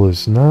blood pool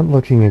is not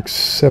looking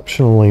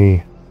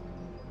exceptionally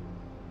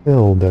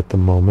filled at the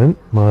moment.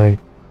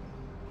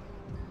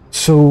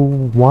 So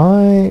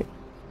why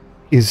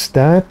is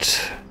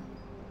that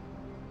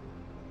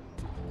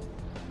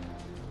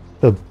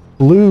the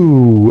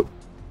blue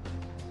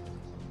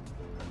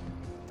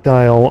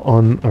dial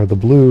on, or the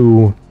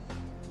blue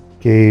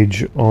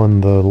gauge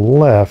on the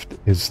left,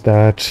 is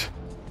that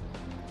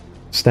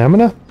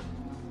stamina?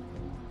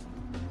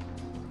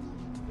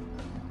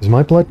 Is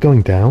my blood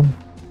going down?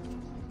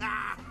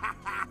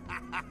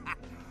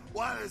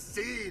 What a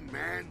scene,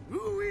 man.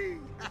 Hoo-wee.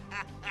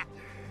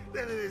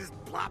 Then they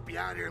just plop you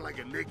out here like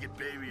a naked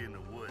baby in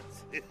the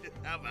woods.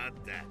 How about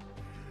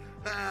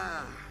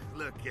that?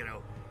 Look,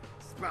 kiddo,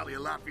 it's probably a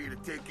lot for you to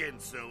take in,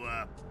 so,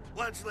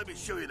 why don't you let me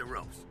show you the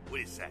ropes? What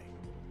do you say?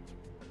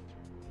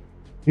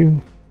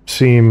 You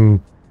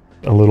seem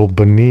a little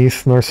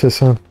beneath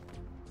Narcissa.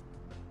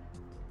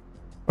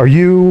 Are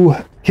you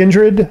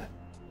kindred?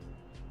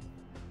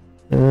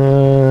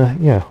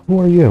 Yeah, who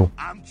are you?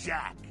 I'm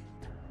Jack.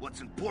 What's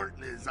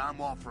I'm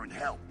offering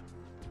help.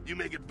 You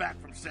make it back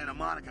from Santa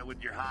Monica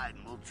with your hide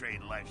and we'll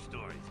trade life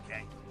stories,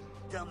 okay?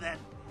 Till then,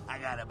 I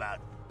got about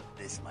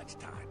this much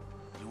time.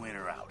 You in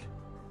or out?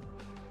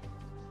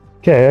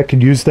 Okay, I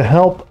could use the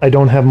help. I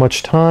don't have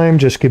much time.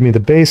 Just give me the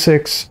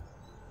basics.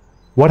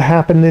 What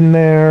happened in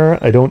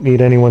there? I don't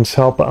need anyone's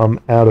help. I'm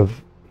out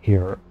of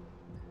here.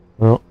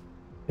 Well,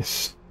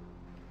 does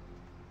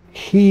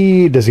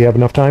he have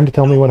enough time to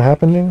tell me what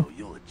happened there?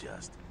 You'll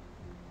adjust.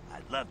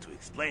 I'd love to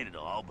explain it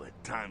all, but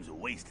time's a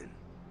wasting.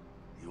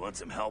 You want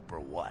some help or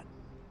what?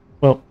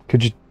 Well,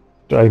 could you...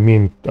 I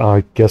mean,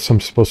 I guess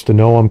I'm supposed to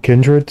know I'm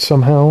kindred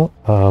somehow.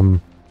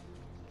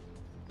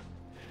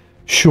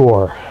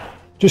 Sure.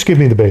 Just give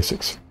me the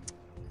basics.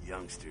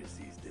 Youngsters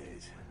these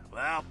days.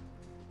 Well,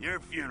 your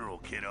funeral,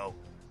 kiddo.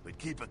 But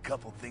keep a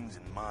couple things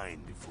in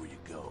mind before you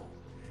go.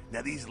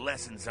 Now, these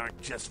lessons aren't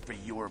just for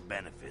your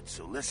benefit,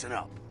 so listen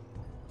up.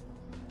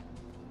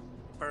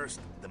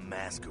 First, the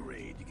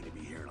Masquerade. You're gonna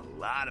be hearing a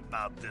lot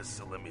about this,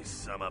 so let me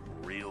sum up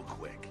real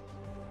quick.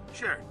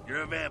 Sure,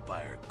 you're a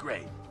vampire.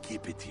 Great.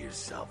 Keep it to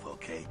yourself,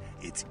 okay?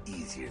 It's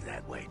easier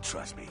that way,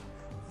 trust me.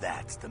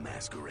 That's the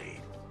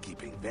Masquerade.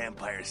 Keeping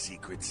vampire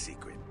secrets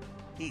secret.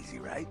 Easy,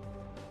 right?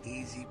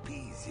 Easy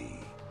peasy.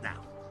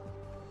 Now,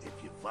 if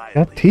you violate...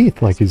 Got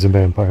teeth like he's a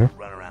vampire.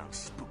 Run around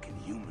spooking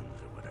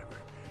humans or whatever.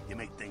 You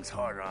make things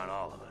harder on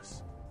all of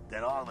us.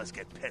 Then all of us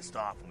get pissed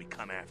off when we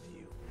come after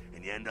you.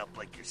 And you end up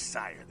like your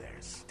sire there,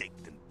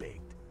 staked and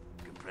baked.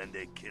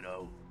 Comprende,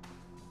 kiddo?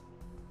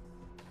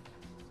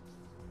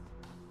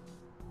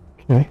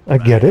 Okay, I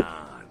get it.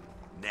 On.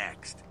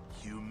 Next,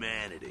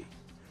 humanity.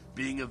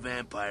 Being a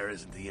vampire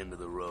isn't the end of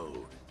the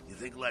road. You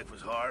think life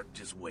was hard?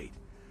 Just wait.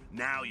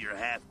 Now you're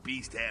half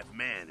beast, half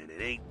man, and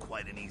it ain't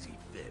quite an easy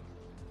fit.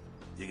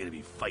 You're gonna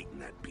be fighting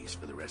that beast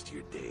for the rest of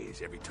your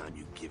days, every time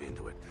you give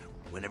into it.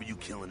 Whenever you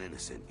kill an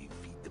innocent, you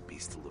feed the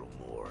beast a little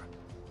more,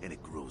 and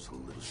it grows a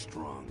little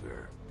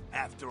stronger.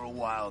 After a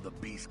while, the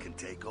beast can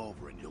take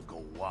over, and you'll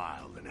go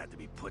wild and have to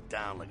be put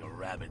down like a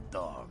rabid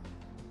dog.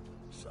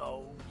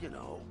 So, you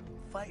know,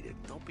 fight it.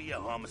 Don't be a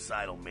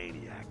homicidal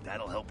maniac.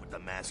 That'll help with the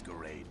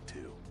Masquerade,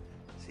 too.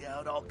 See how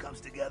it all comes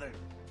together?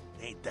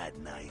 Ain't that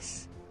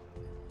nice?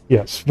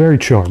 Yes, very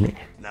charming.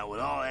 Now, with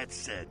all that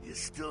said, you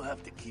still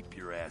have to keep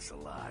your ass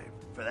alive.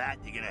 For that,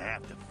 you're gonna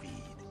have to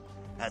feed.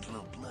 That's a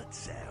little blood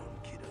sound,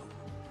 kiddo.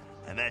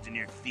 I imagine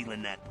you're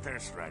feeling that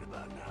thirst right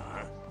about now,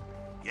 huh?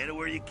 Get it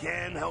where you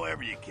can,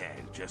 however you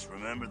can. Just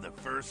remember the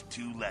first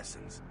two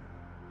lessons.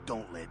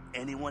 Don't let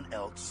anyone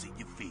else see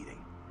you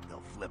feeding. They'll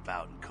flip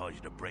out and cause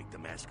you to break the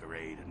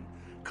Masquerade and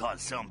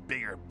cause some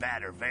bigger,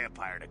 badder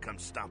vampire to come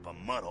stomp a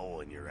mud hole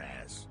in your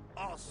ass.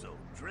 Also,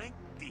 drink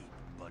deep,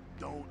 but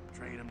don't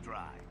drain them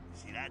dry.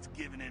 See, that's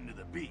giving in to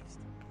the beast.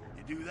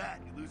 You do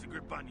that, you lose a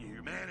grip on your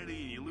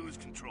humanity, and you lose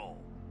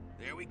control.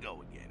 There we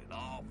go again. It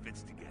all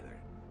fits together.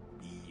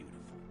 Beautiful.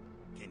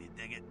 Can you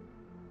dig it?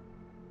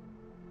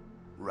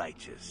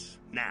 Righteous.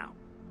 Now,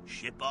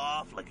 ship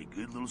off like a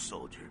good little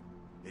soldier.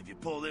 If you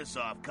pull this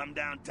off, come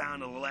downtown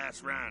to the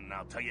last round, and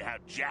I'll tell you how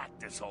jacked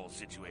this whole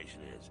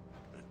situation is.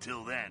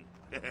 Until then,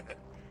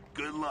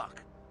 good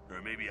luck.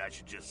 Or maybe I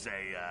should just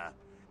say,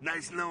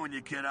 nice knowing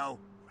you, kiddo.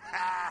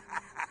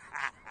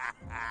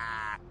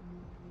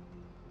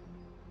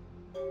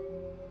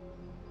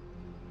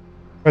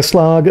 Quest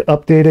log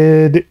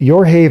updated.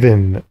 Your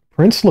Haven.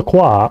 Prince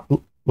LaCroix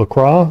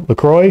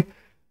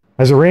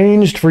has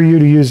arranged for you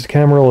to use the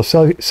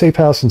Camarillo safe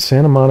house in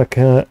Santa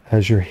Monica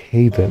as your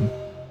haven.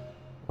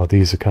 Well,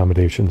 these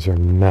accommodations are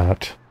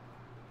not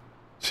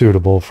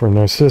suitable for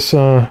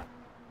Narcissa.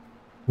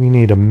 We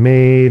need a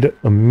maid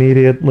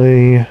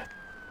immediately.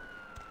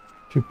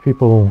 Do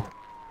people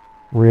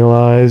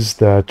realize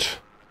that...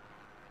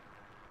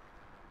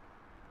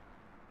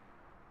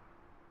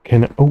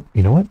 Oh,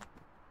 you know what?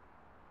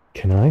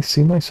 Can I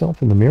see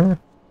myself in the mirror?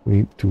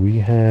 Do we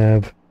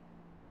have...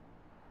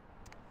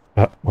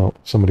 well,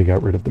 somebody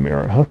got rid of the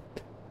mirror, huh?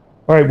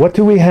 Alright, what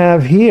do we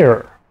have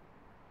here?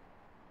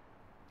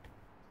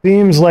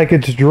 Seems like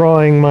it's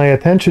drawing my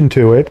attention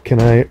to it.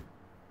 Can I...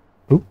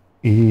 Oop,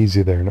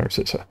 easy there,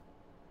 Narcissa.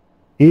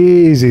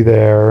 Easy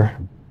there.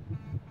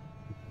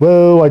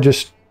 Whoa, I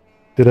just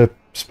did a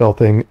spell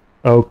thing.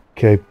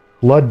 Okay,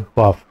 blood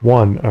buff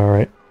 1,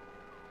 alright.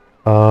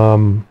 How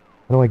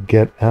do I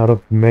get out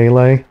of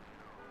melee?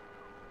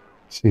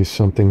 See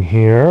something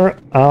here.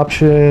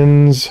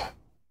 Options.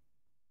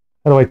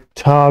 How do I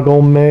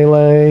toggle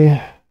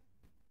melee?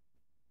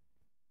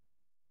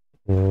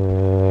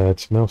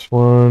 It's mouse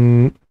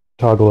 1.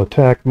 Toggle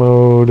attack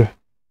mode.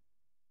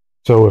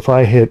 So if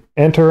I hit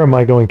enter, am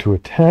I going to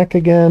attack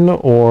again,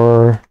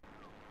 or...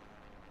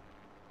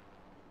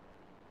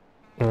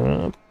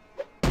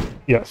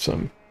 yes,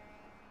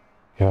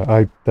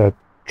 yeah, that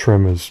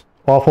trim is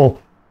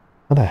awful.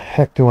 How the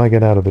heck do I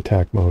get out of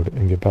attack mode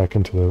and get back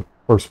into the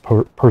first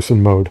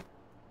person mode?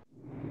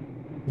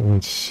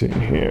 Let's see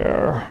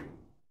here.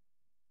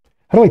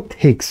 How do I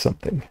take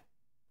something?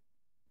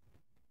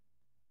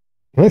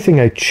 The only thing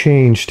I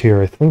changed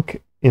here, I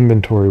think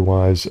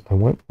inventory-wise, I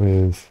went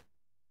with...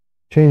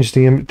 Change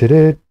the... Did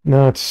it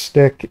not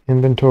stick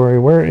inventory?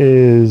 Where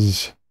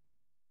is...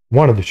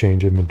 Wanted to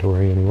change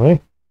inventory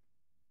anyway.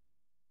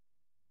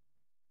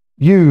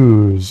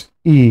 Use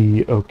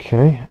E,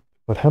 okay.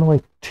 But how do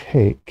I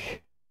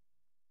take?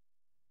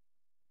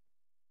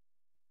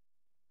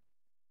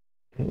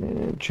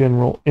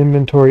 General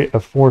inventory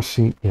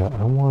F4C. Yeah,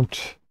 I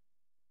want...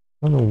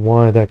 I don't know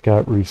why that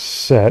got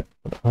reset,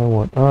 but I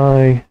want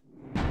I.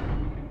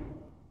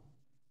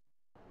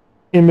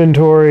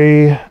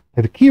 Inventory.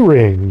 The key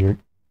ring. Your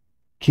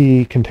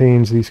key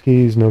contains these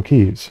keys, no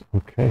keys.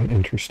 Okay,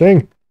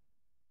 interesting.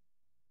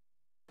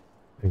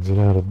 Exit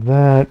out of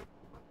that.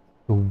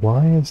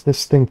 Why is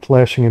this thing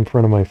flashing in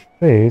front of my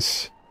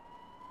face?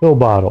 Pill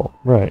bottle.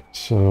 Right,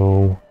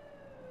 so...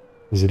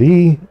 Is it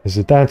E? Is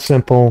it that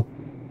simple?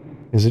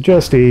 Is it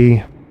just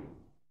E?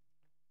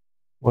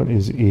 What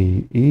is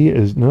E? E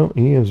is... No,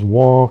 E is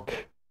walk.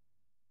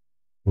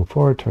 Move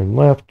forward, turn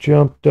left,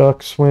 jump,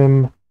 duck,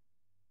 swim.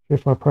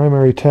 Shift my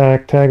primary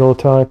attack, toggle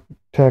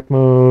attack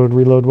mode,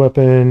 reload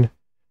weapon.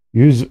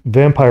 Use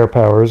vampire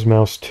powers,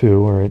 mouse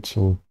 2. Alright,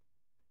 so...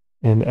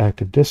 And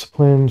active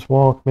disciplines,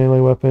 walk, melee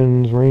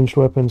weapons, ranged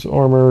weapons,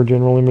 armor,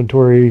 general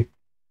inventory,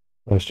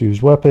 last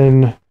used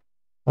weapon,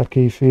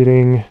 hotkey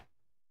feeding,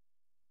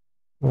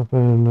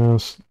 weapon,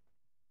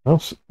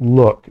 mouse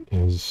look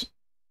is,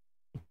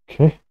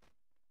 okay,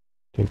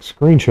 take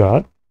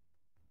screenshot.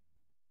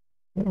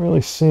 Not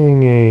really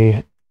seeing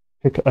a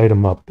pick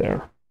item up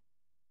there.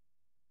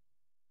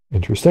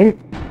 Interesting.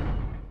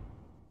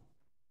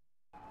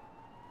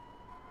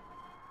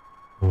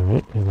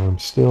 Alright, and I'm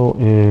still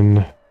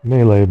in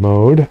melee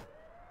mode.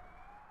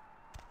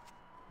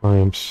 I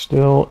am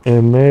still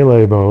in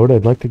melee mode.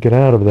 I'd like to get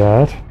out of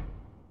that.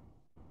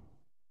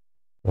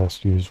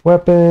 Last used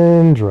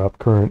weapon, drop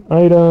current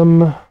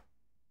item.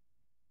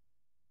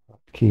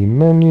 Key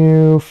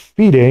menu,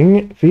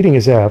 feeding. Feeding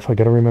is F, I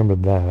gotta remember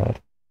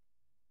that.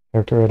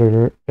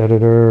 Character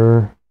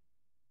editor,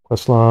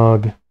 quest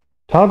log.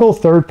 Toggle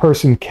third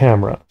person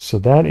camera. So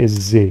that is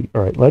Z.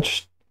 Alright,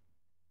 let's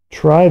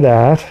try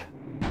that.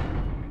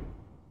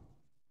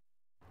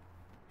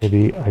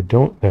 Maybe I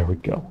don't... There we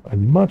go. I'd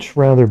much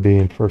rather be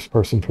in first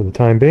person for the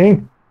time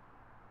being.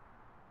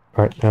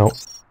 Alright, now...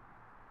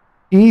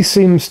 E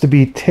seems to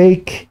be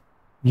take,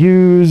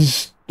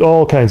 use,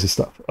 all kinds of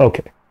stuff.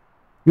 Okay.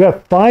 You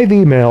have 5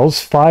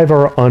 emails. 5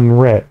 are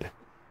unread.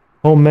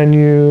 Home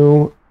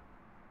menu.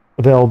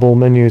 Available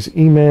menus.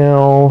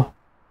 Email.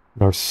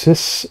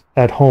 Narcissa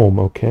at home.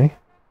 Okay.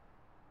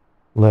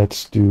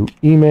 Let's do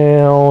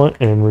email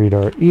and read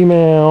our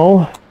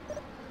email.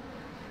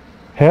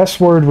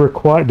 Password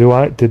required.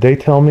 Did they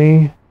tell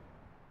me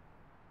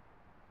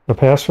a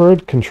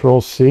password? Control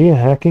C,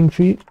 hacking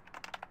feat.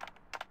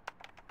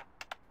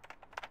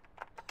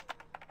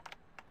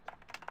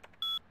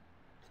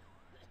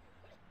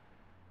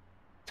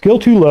 Skill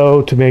too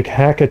low to make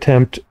hack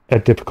attempt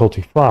at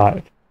difficulty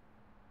 5.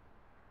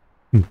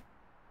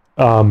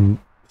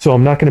 So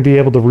I'm not going to be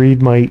able to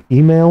read my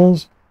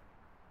emails.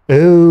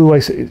 Oh, I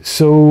see.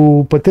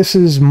 So, but this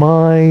is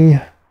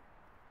my...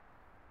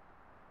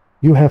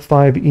 You have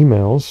 5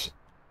 emails.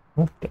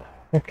 What the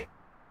heck?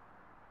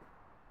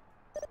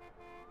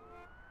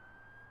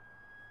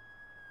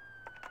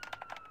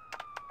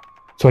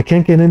 So I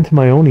can't get into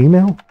my own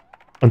email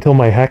until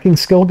my hacking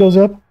skill goes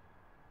up?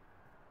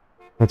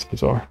 That's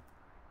bizarre.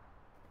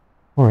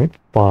 Alright,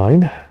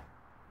 fine.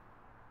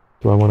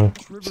 Do I want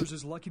to Rivers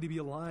is lucky to be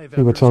alive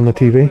see what's on the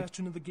TV?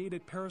 Of the gate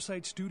at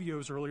Parasite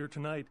Studios earlier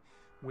tonight.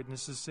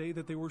 Witnesses say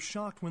that they were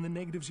shocked when the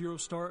Negative Zero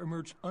star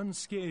emerged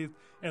unscathed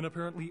and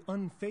apparently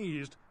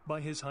unfazed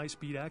by his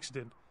high-speed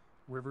accident.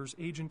 Rivers'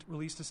 agent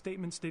released a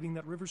statement stating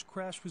that Rivers'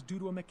 crash was due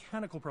to a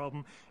mechanical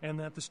problem and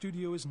that the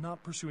studio is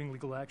not pursuing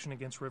legal action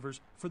against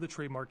Rivers for the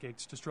trademark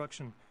gate's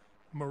destruction.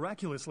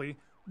 Miraculously,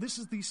 this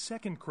is the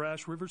second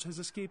crash Rivers has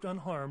escaped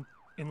unharmed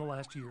in the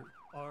last year.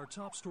 Our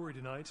top story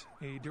tonight,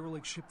 a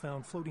derelict ship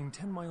found floating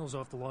 10 miles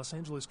off the Los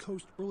Angeles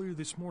coast earlier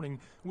this morning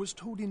was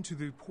towed into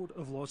the port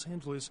of Los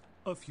Angeles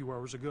a few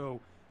hours ago.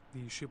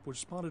 The ship was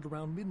spotted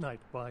around midnight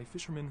by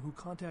fishermen who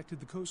contacted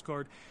the Coast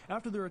Guard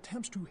after their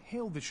attempts to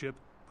hail the ship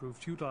proved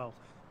futile.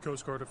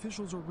 Coast Guard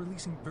officials are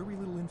releasing very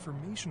little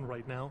information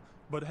right now,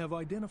 but have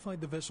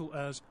identified the vessel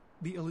as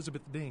the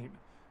Elizabeth Dane.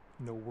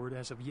 No word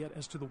as of yet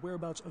as to the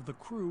whereabouts of the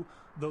crew,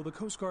 though the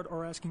Coast Guard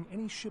are asking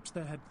any ships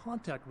that had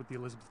contact with the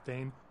Elizabeth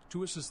Dane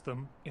to assist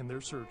them in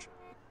their search.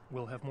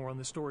 We'll have more on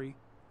this story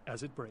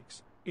as it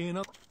breaks. Yeah,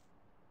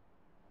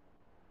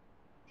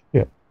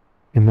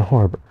 in the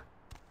harbor.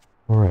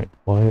 Alright,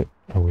 why?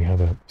 Oh, we have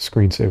a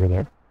screensaver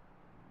there.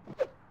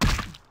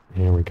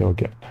 Here we go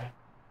again.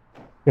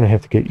 Gonna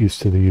have to get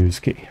used to the use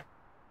key.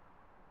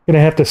 Gonna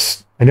have to...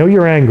 I know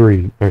you're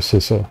angry,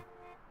 Narcissa,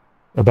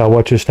 about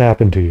what just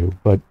happened to you,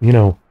 but, you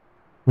know,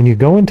 when you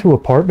go into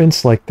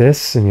apartments like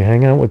this and you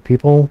hang out with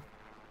people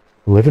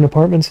who live in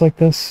apartments like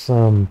this,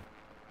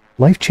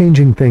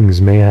 life-changing things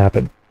may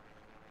happen.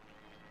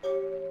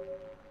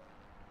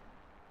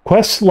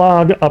 Quest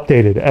log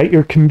updated. At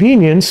your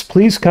convenience,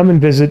 please come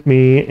and visit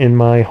me in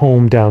my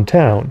home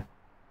downtown.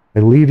 I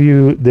leave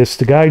you this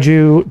to guide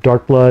you.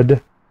 Dark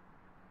blood,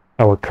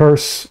 our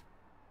curse.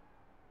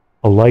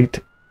 A light,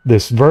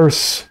 this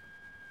verse.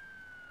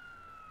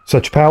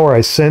 Such power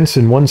I sense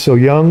in one so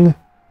young.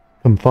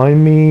 Come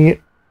find me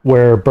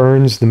where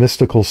burns the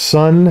mystical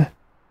sun.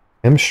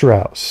 M.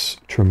 Strauss,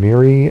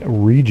 Tremere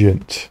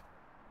Regent.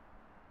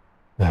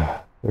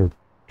 They're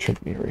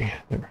Tremere.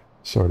 They're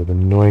sort of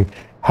annoying.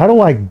 How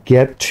do I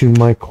get to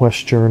my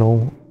quest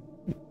journal?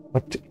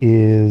 What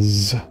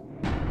is...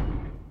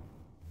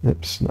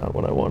 That's not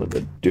what I wanted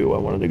to do. I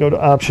wanted to go to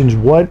options.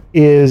 What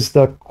is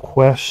the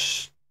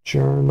quest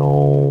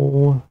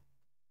journal?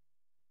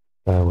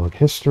 Dialogue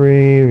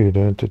history.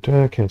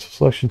 Cancel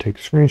selection. Take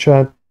a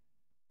screenshot.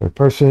 Third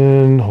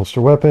person.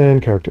 Holster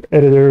weapon. Character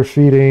editor.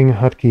 Feeding.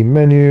 Hotkey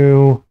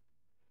menu.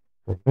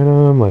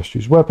 Venom. Last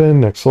used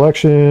weapon. Next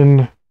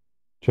selection.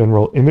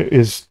 General.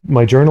 Is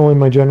my journal in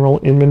my general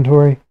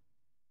inventory?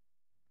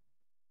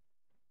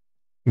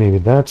 Maybe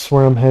that's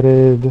where I'm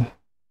headed.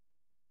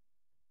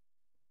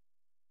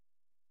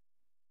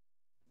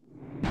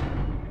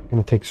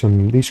 Going to take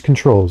some, these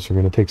controls are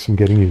going to take some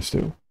getting used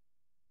to.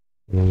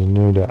 There's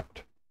no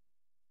doubt.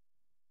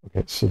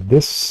 Okay, so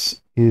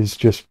this is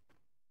just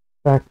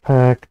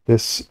backpack.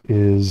 This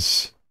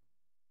is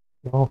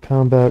all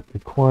combat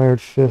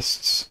required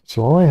fists.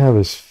 So all I have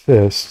is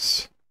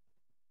fists.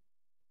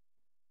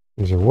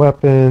 These are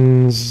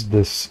weapons.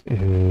 This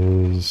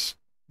is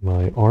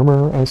my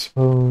armor, I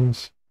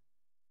suppose.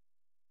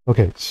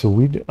 Okay,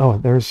 so oh,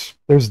 there's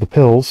the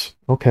pills.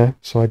 Okay,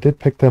 so I did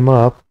pick them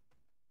up.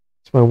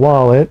 It's my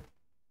wallet.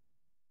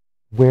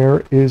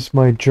 Where is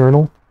my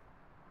journal?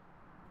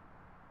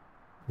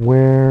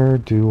 Where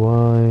do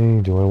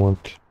I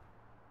want...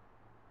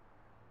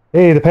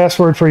 Hey, the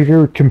password for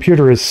your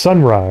computer is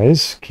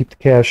sunrise. Keep the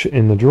cash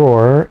in the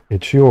drawer.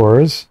 It's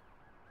yours.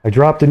 I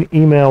dropped an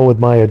email with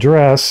my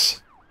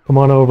address. Come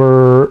on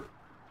over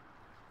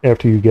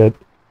after you get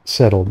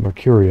settled,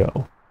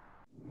 Mercurio.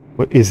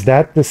 But is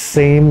that the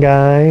same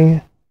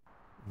guy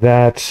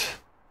that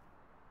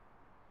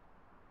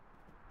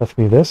left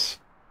me this?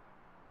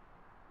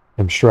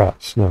 M.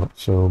 Strauss. No.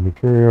 So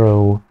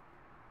Mercurio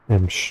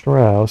and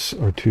Strauss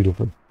are two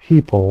different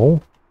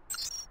people.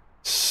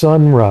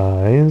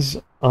 Sunrise.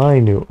 I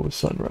knew it was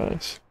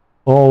sunrise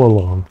all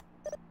along.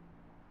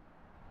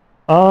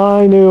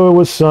 I knew it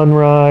was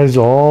sunrise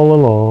all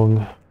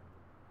along.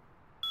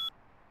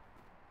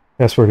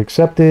 Password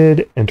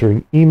accepted.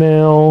 Entering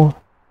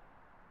email.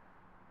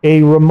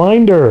 A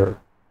reminder.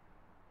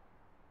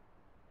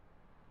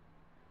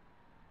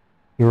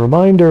 A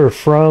reminder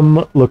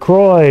from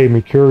LaCroix.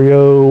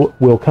 Mercurio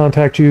will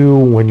contact you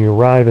when you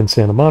arrive in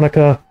Santa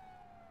Monica.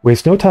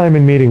 Waste no time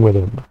in meeting with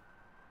him.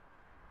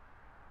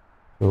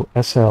 So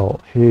SL,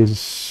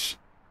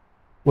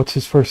 what's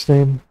his first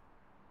name?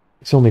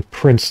 It's only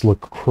Prince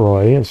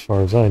LaCroix, as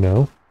far as I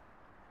know.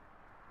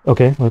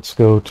 Okay, let's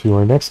go to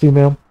our next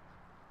email.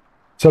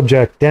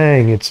 Subject,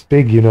 dang, it's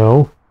big, you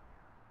know.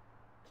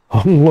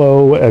 Hung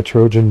low at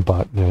Trojan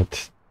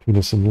botnet.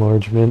 Penis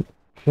enlargement.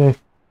 Okay.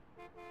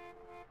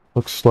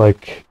 Looks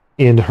like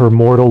in her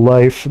mortal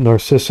life,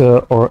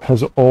 Narcissa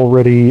has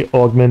already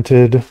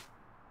augmented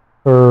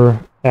her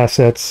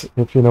assets,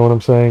 if you know what I'm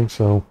saying.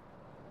 So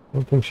I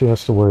don't think she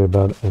has to worry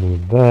about any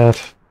of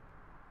that.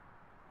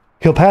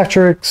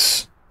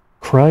 Kilpatrick's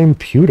crime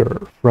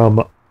pewter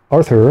from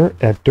Arthur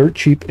at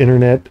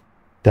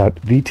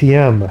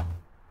dirtcheapinternet.vtm.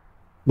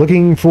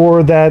 Looking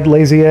for that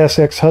lazy-ass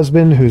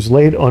ex-husband who's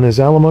late on his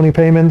alimony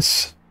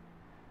payments?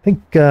 I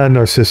think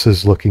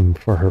Narcissa's looking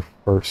for her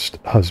first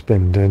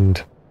husband,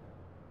 and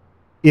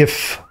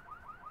if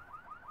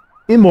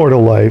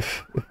immortal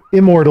life, if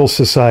immortal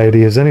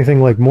society is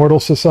anything like mortal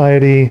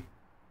society,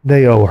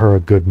 they owe her a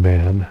good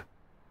man.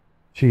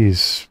 She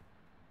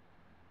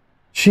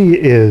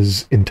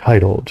is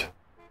entitled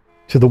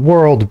to the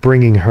world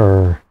bringing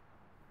her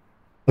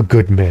a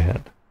good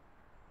man.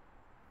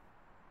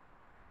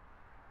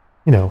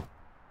 You know,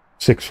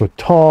 6 foot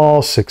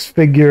tall, 6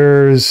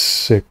 figures,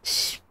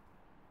 6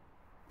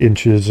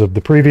 inches of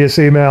the previous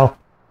email,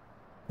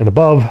 and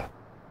above.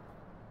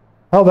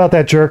 How about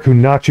that jerk who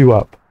knocked you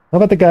up? How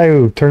about the guy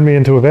who turned me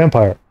into a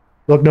vampire?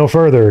 Look no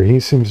further. He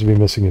seems to be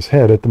missing his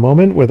head at the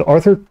moment. With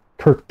Arthur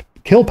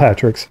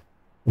Kilpatrick's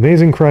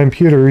amazing crime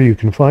pewter, you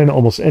can find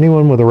almost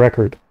anyone with a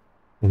record.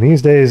 And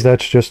these days,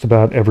 that's just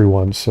about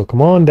everyone. So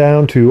come on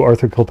down to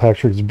Arthur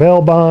Kilpatrick's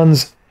bail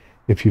bonds.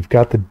 If you've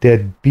got the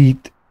dead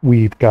beat,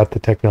 we've got the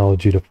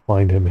technology to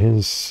find him.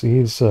 He's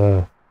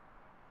I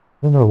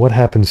don't know what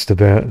happens to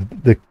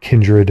the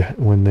kindred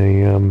when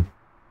they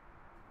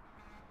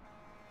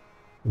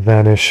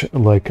vanish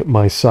like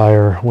my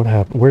sire. What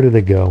happened? Where did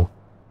they go?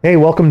 Hey,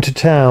 welcome to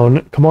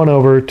town. Come on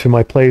over to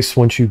my place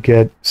once you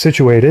get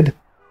situated.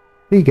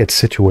 You get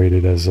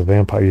situated as a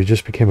vampire. You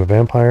just became a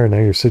vampire and now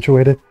you're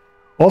situated.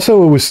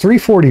 Also, it was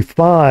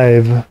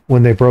 3:45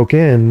 when they broke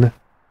in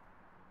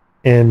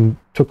and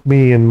took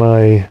me and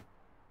my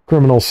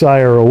criminal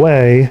sire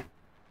away.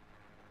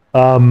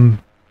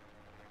 Time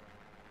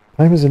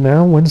is it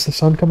now? When's the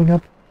sun coming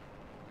up?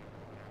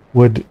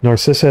 Would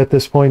Narcissa at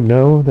this point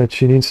know that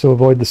she needs to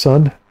avoid the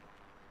sun?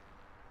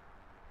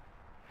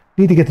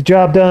 Need to get the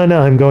job done.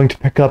 I'm going to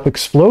pick up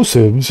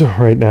explosives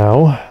right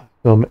now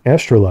from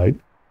Astrolite.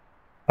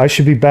 I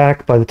should be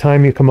back by the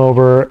time you come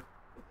over.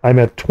 I'm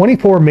at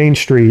 24 Main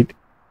Street,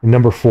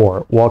 number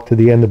 4. Walk to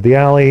the end of the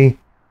alley,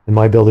 and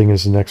my building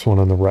is the next one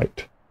on the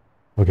right.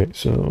 Okay,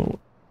 so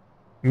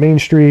Main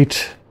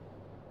Street,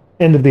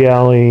 end of the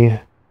alley,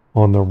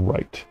 on the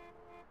right.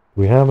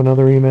 Do we have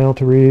another email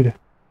to read?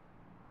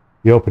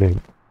 The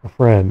opening. A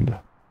friend.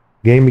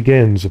 Game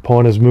begins.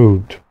 Upon is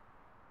moved.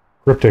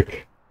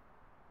 Cryptic.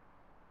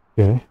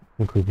 Okay, I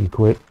think we can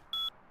quit.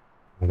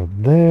 Right up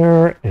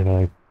there, and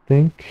I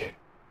think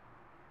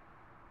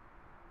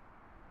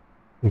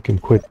we can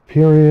quit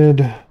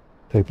period.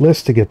 Type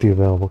list to get the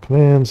available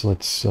commands.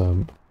 Let's,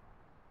 how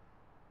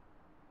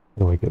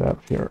do I get out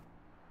of here?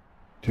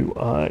 Do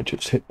I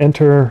just hit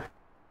enter?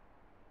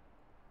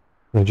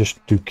 And I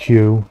just do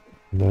Q.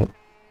 And that.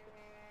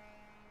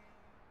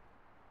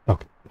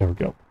 Okay, there we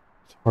go.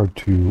 It's hard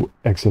to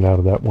exit out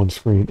of that one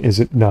screen, is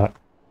it not?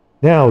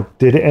 Now,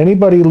 did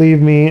anybody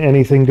leave me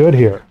anything good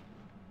here?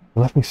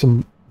 They left me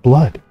some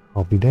blood.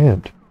 I'll be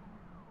damned.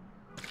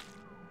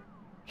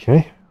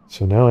 Okay,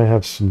 so now I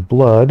have some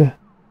blood.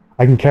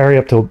 I can carry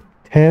up to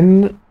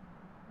 10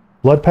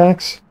 blood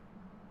packs.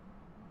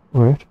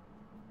 Alright.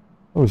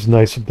 That was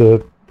nice of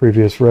the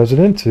previous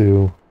resident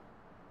to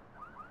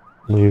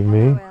leave me.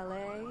 Oh,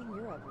 LA,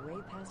 you're up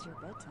way past your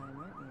bedtime,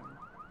 aren't you?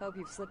 Hope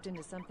you've slipped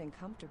into something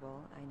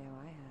comfortable. I know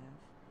I have.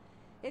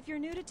 If you're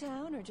new to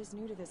town or just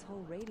new to this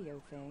whole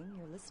radio thing,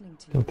 you're listening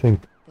to... I don't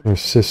think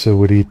Narcissa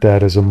would eat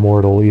that as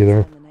immortal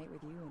either.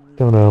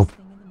 Don't know.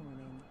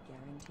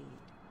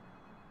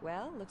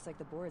 Well, looks like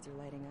the boards are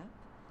lighting up.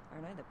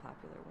 Aren't I the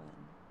popular one?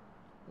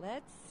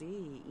 Let's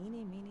see.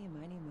 Eeny, meeny,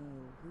 miny, mo.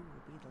 Who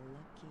will be the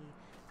lucky...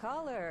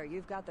 Caller,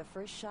 you've got the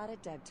first shot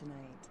at Deb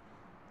tonight.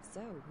 So,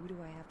 who do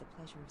I have the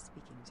pleasure of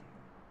speaking to?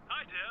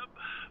 Hi, Deb.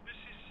 This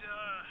is,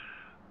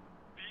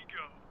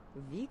 Vigo.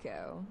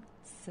 Vigo?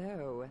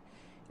 So,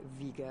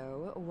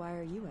 Vigo, why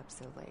are you up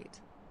so late?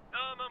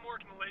 I'm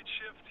working the late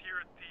shift here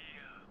at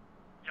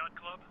the, yacht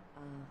club.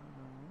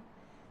 Uh-huh.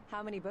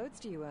 How many boats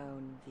do you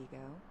own,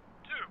 Vigo?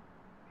 2.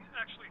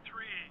 Actually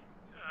 3.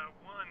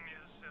 One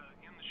is,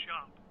 in the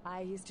shop.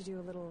 I used to do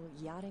a little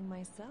yachting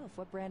myself.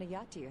 What brand of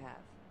yacht do you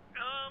have?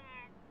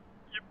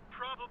 You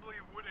probably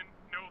wouldn't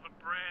know the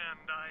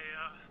brand.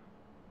 I,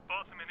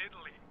 bought them in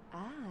Italy.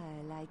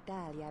 Ah, la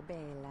Italia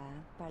bella.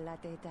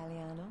 Parlate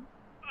italiano?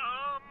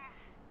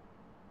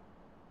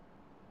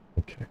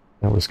 Okay,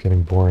 that was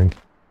getting boring.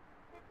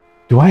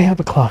 Do I have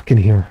a clock in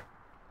here?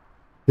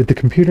 Did the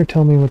computer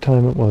tell me what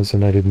time it was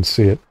and I didn't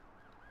see it?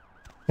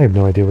 I have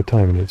no idea what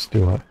time it is,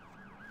 do I?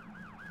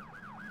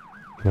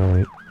 Can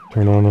I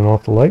turn on and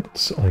off the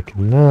lights? I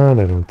cannot,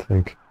 I don't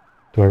think.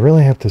 Do I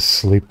really have to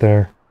sleep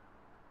there?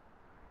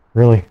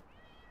 Really?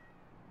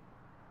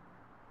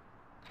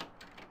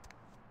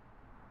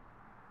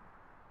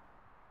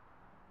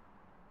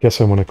 Guess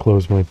I want to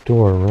close my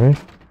door, right?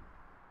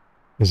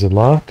 Is it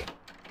locked?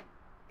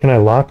 Can I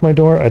lock my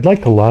door? I'd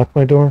like to lock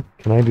my door.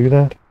 Can I do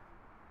that?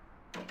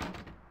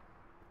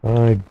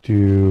 I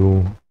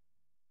do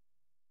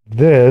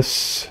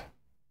this.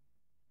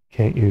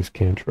 Can't use,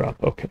 can't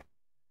drop. Okay.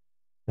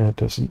 That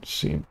doesn't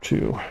seem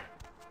to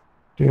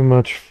do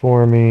much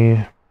for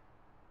me.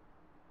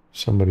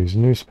 Somebody's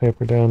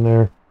newspaper down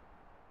there.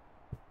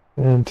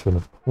 Vent and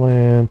a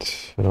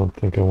plant. I don't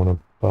think I want to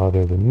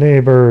bother the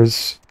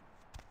neighbors.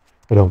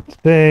 I don't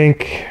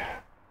think.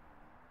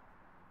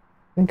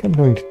 I think I'm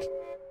going to...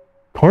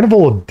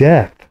 Carnival of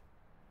Death.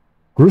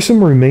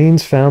 Gruesome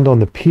remains found on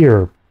the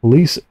pier.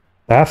 Police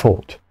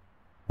baffled.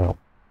 Well,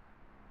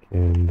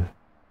 can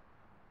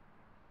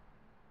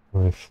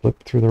I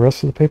flip through the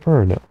rest of the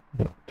paper or no?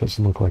 No,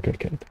 doesn't look like I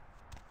can.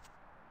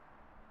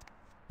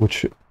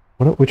 Which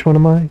one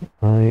am I?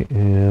 I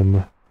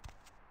am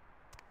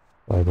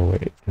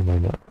 508. Am I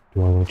not?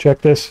 Do I want to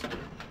check this?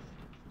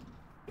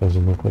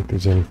 Doesn't look like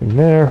there's anything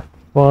there.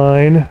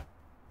 Fine.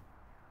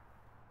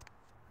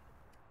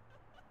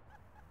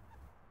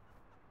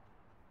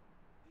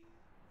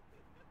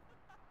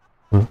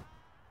 Huh?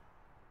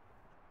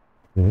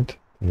 Right.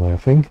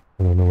 Laughing.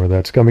 I don't know where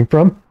that's coming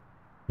from.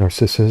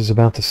 Narcissa is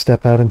about to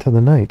step out into the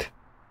night.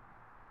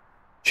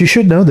 She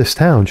should know this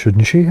town,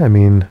 shouldn't she? I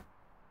mean,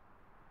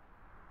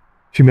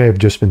 she may have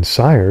just been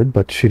sired,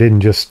 but she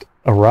didn't just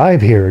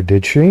arrive here,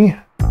 did she?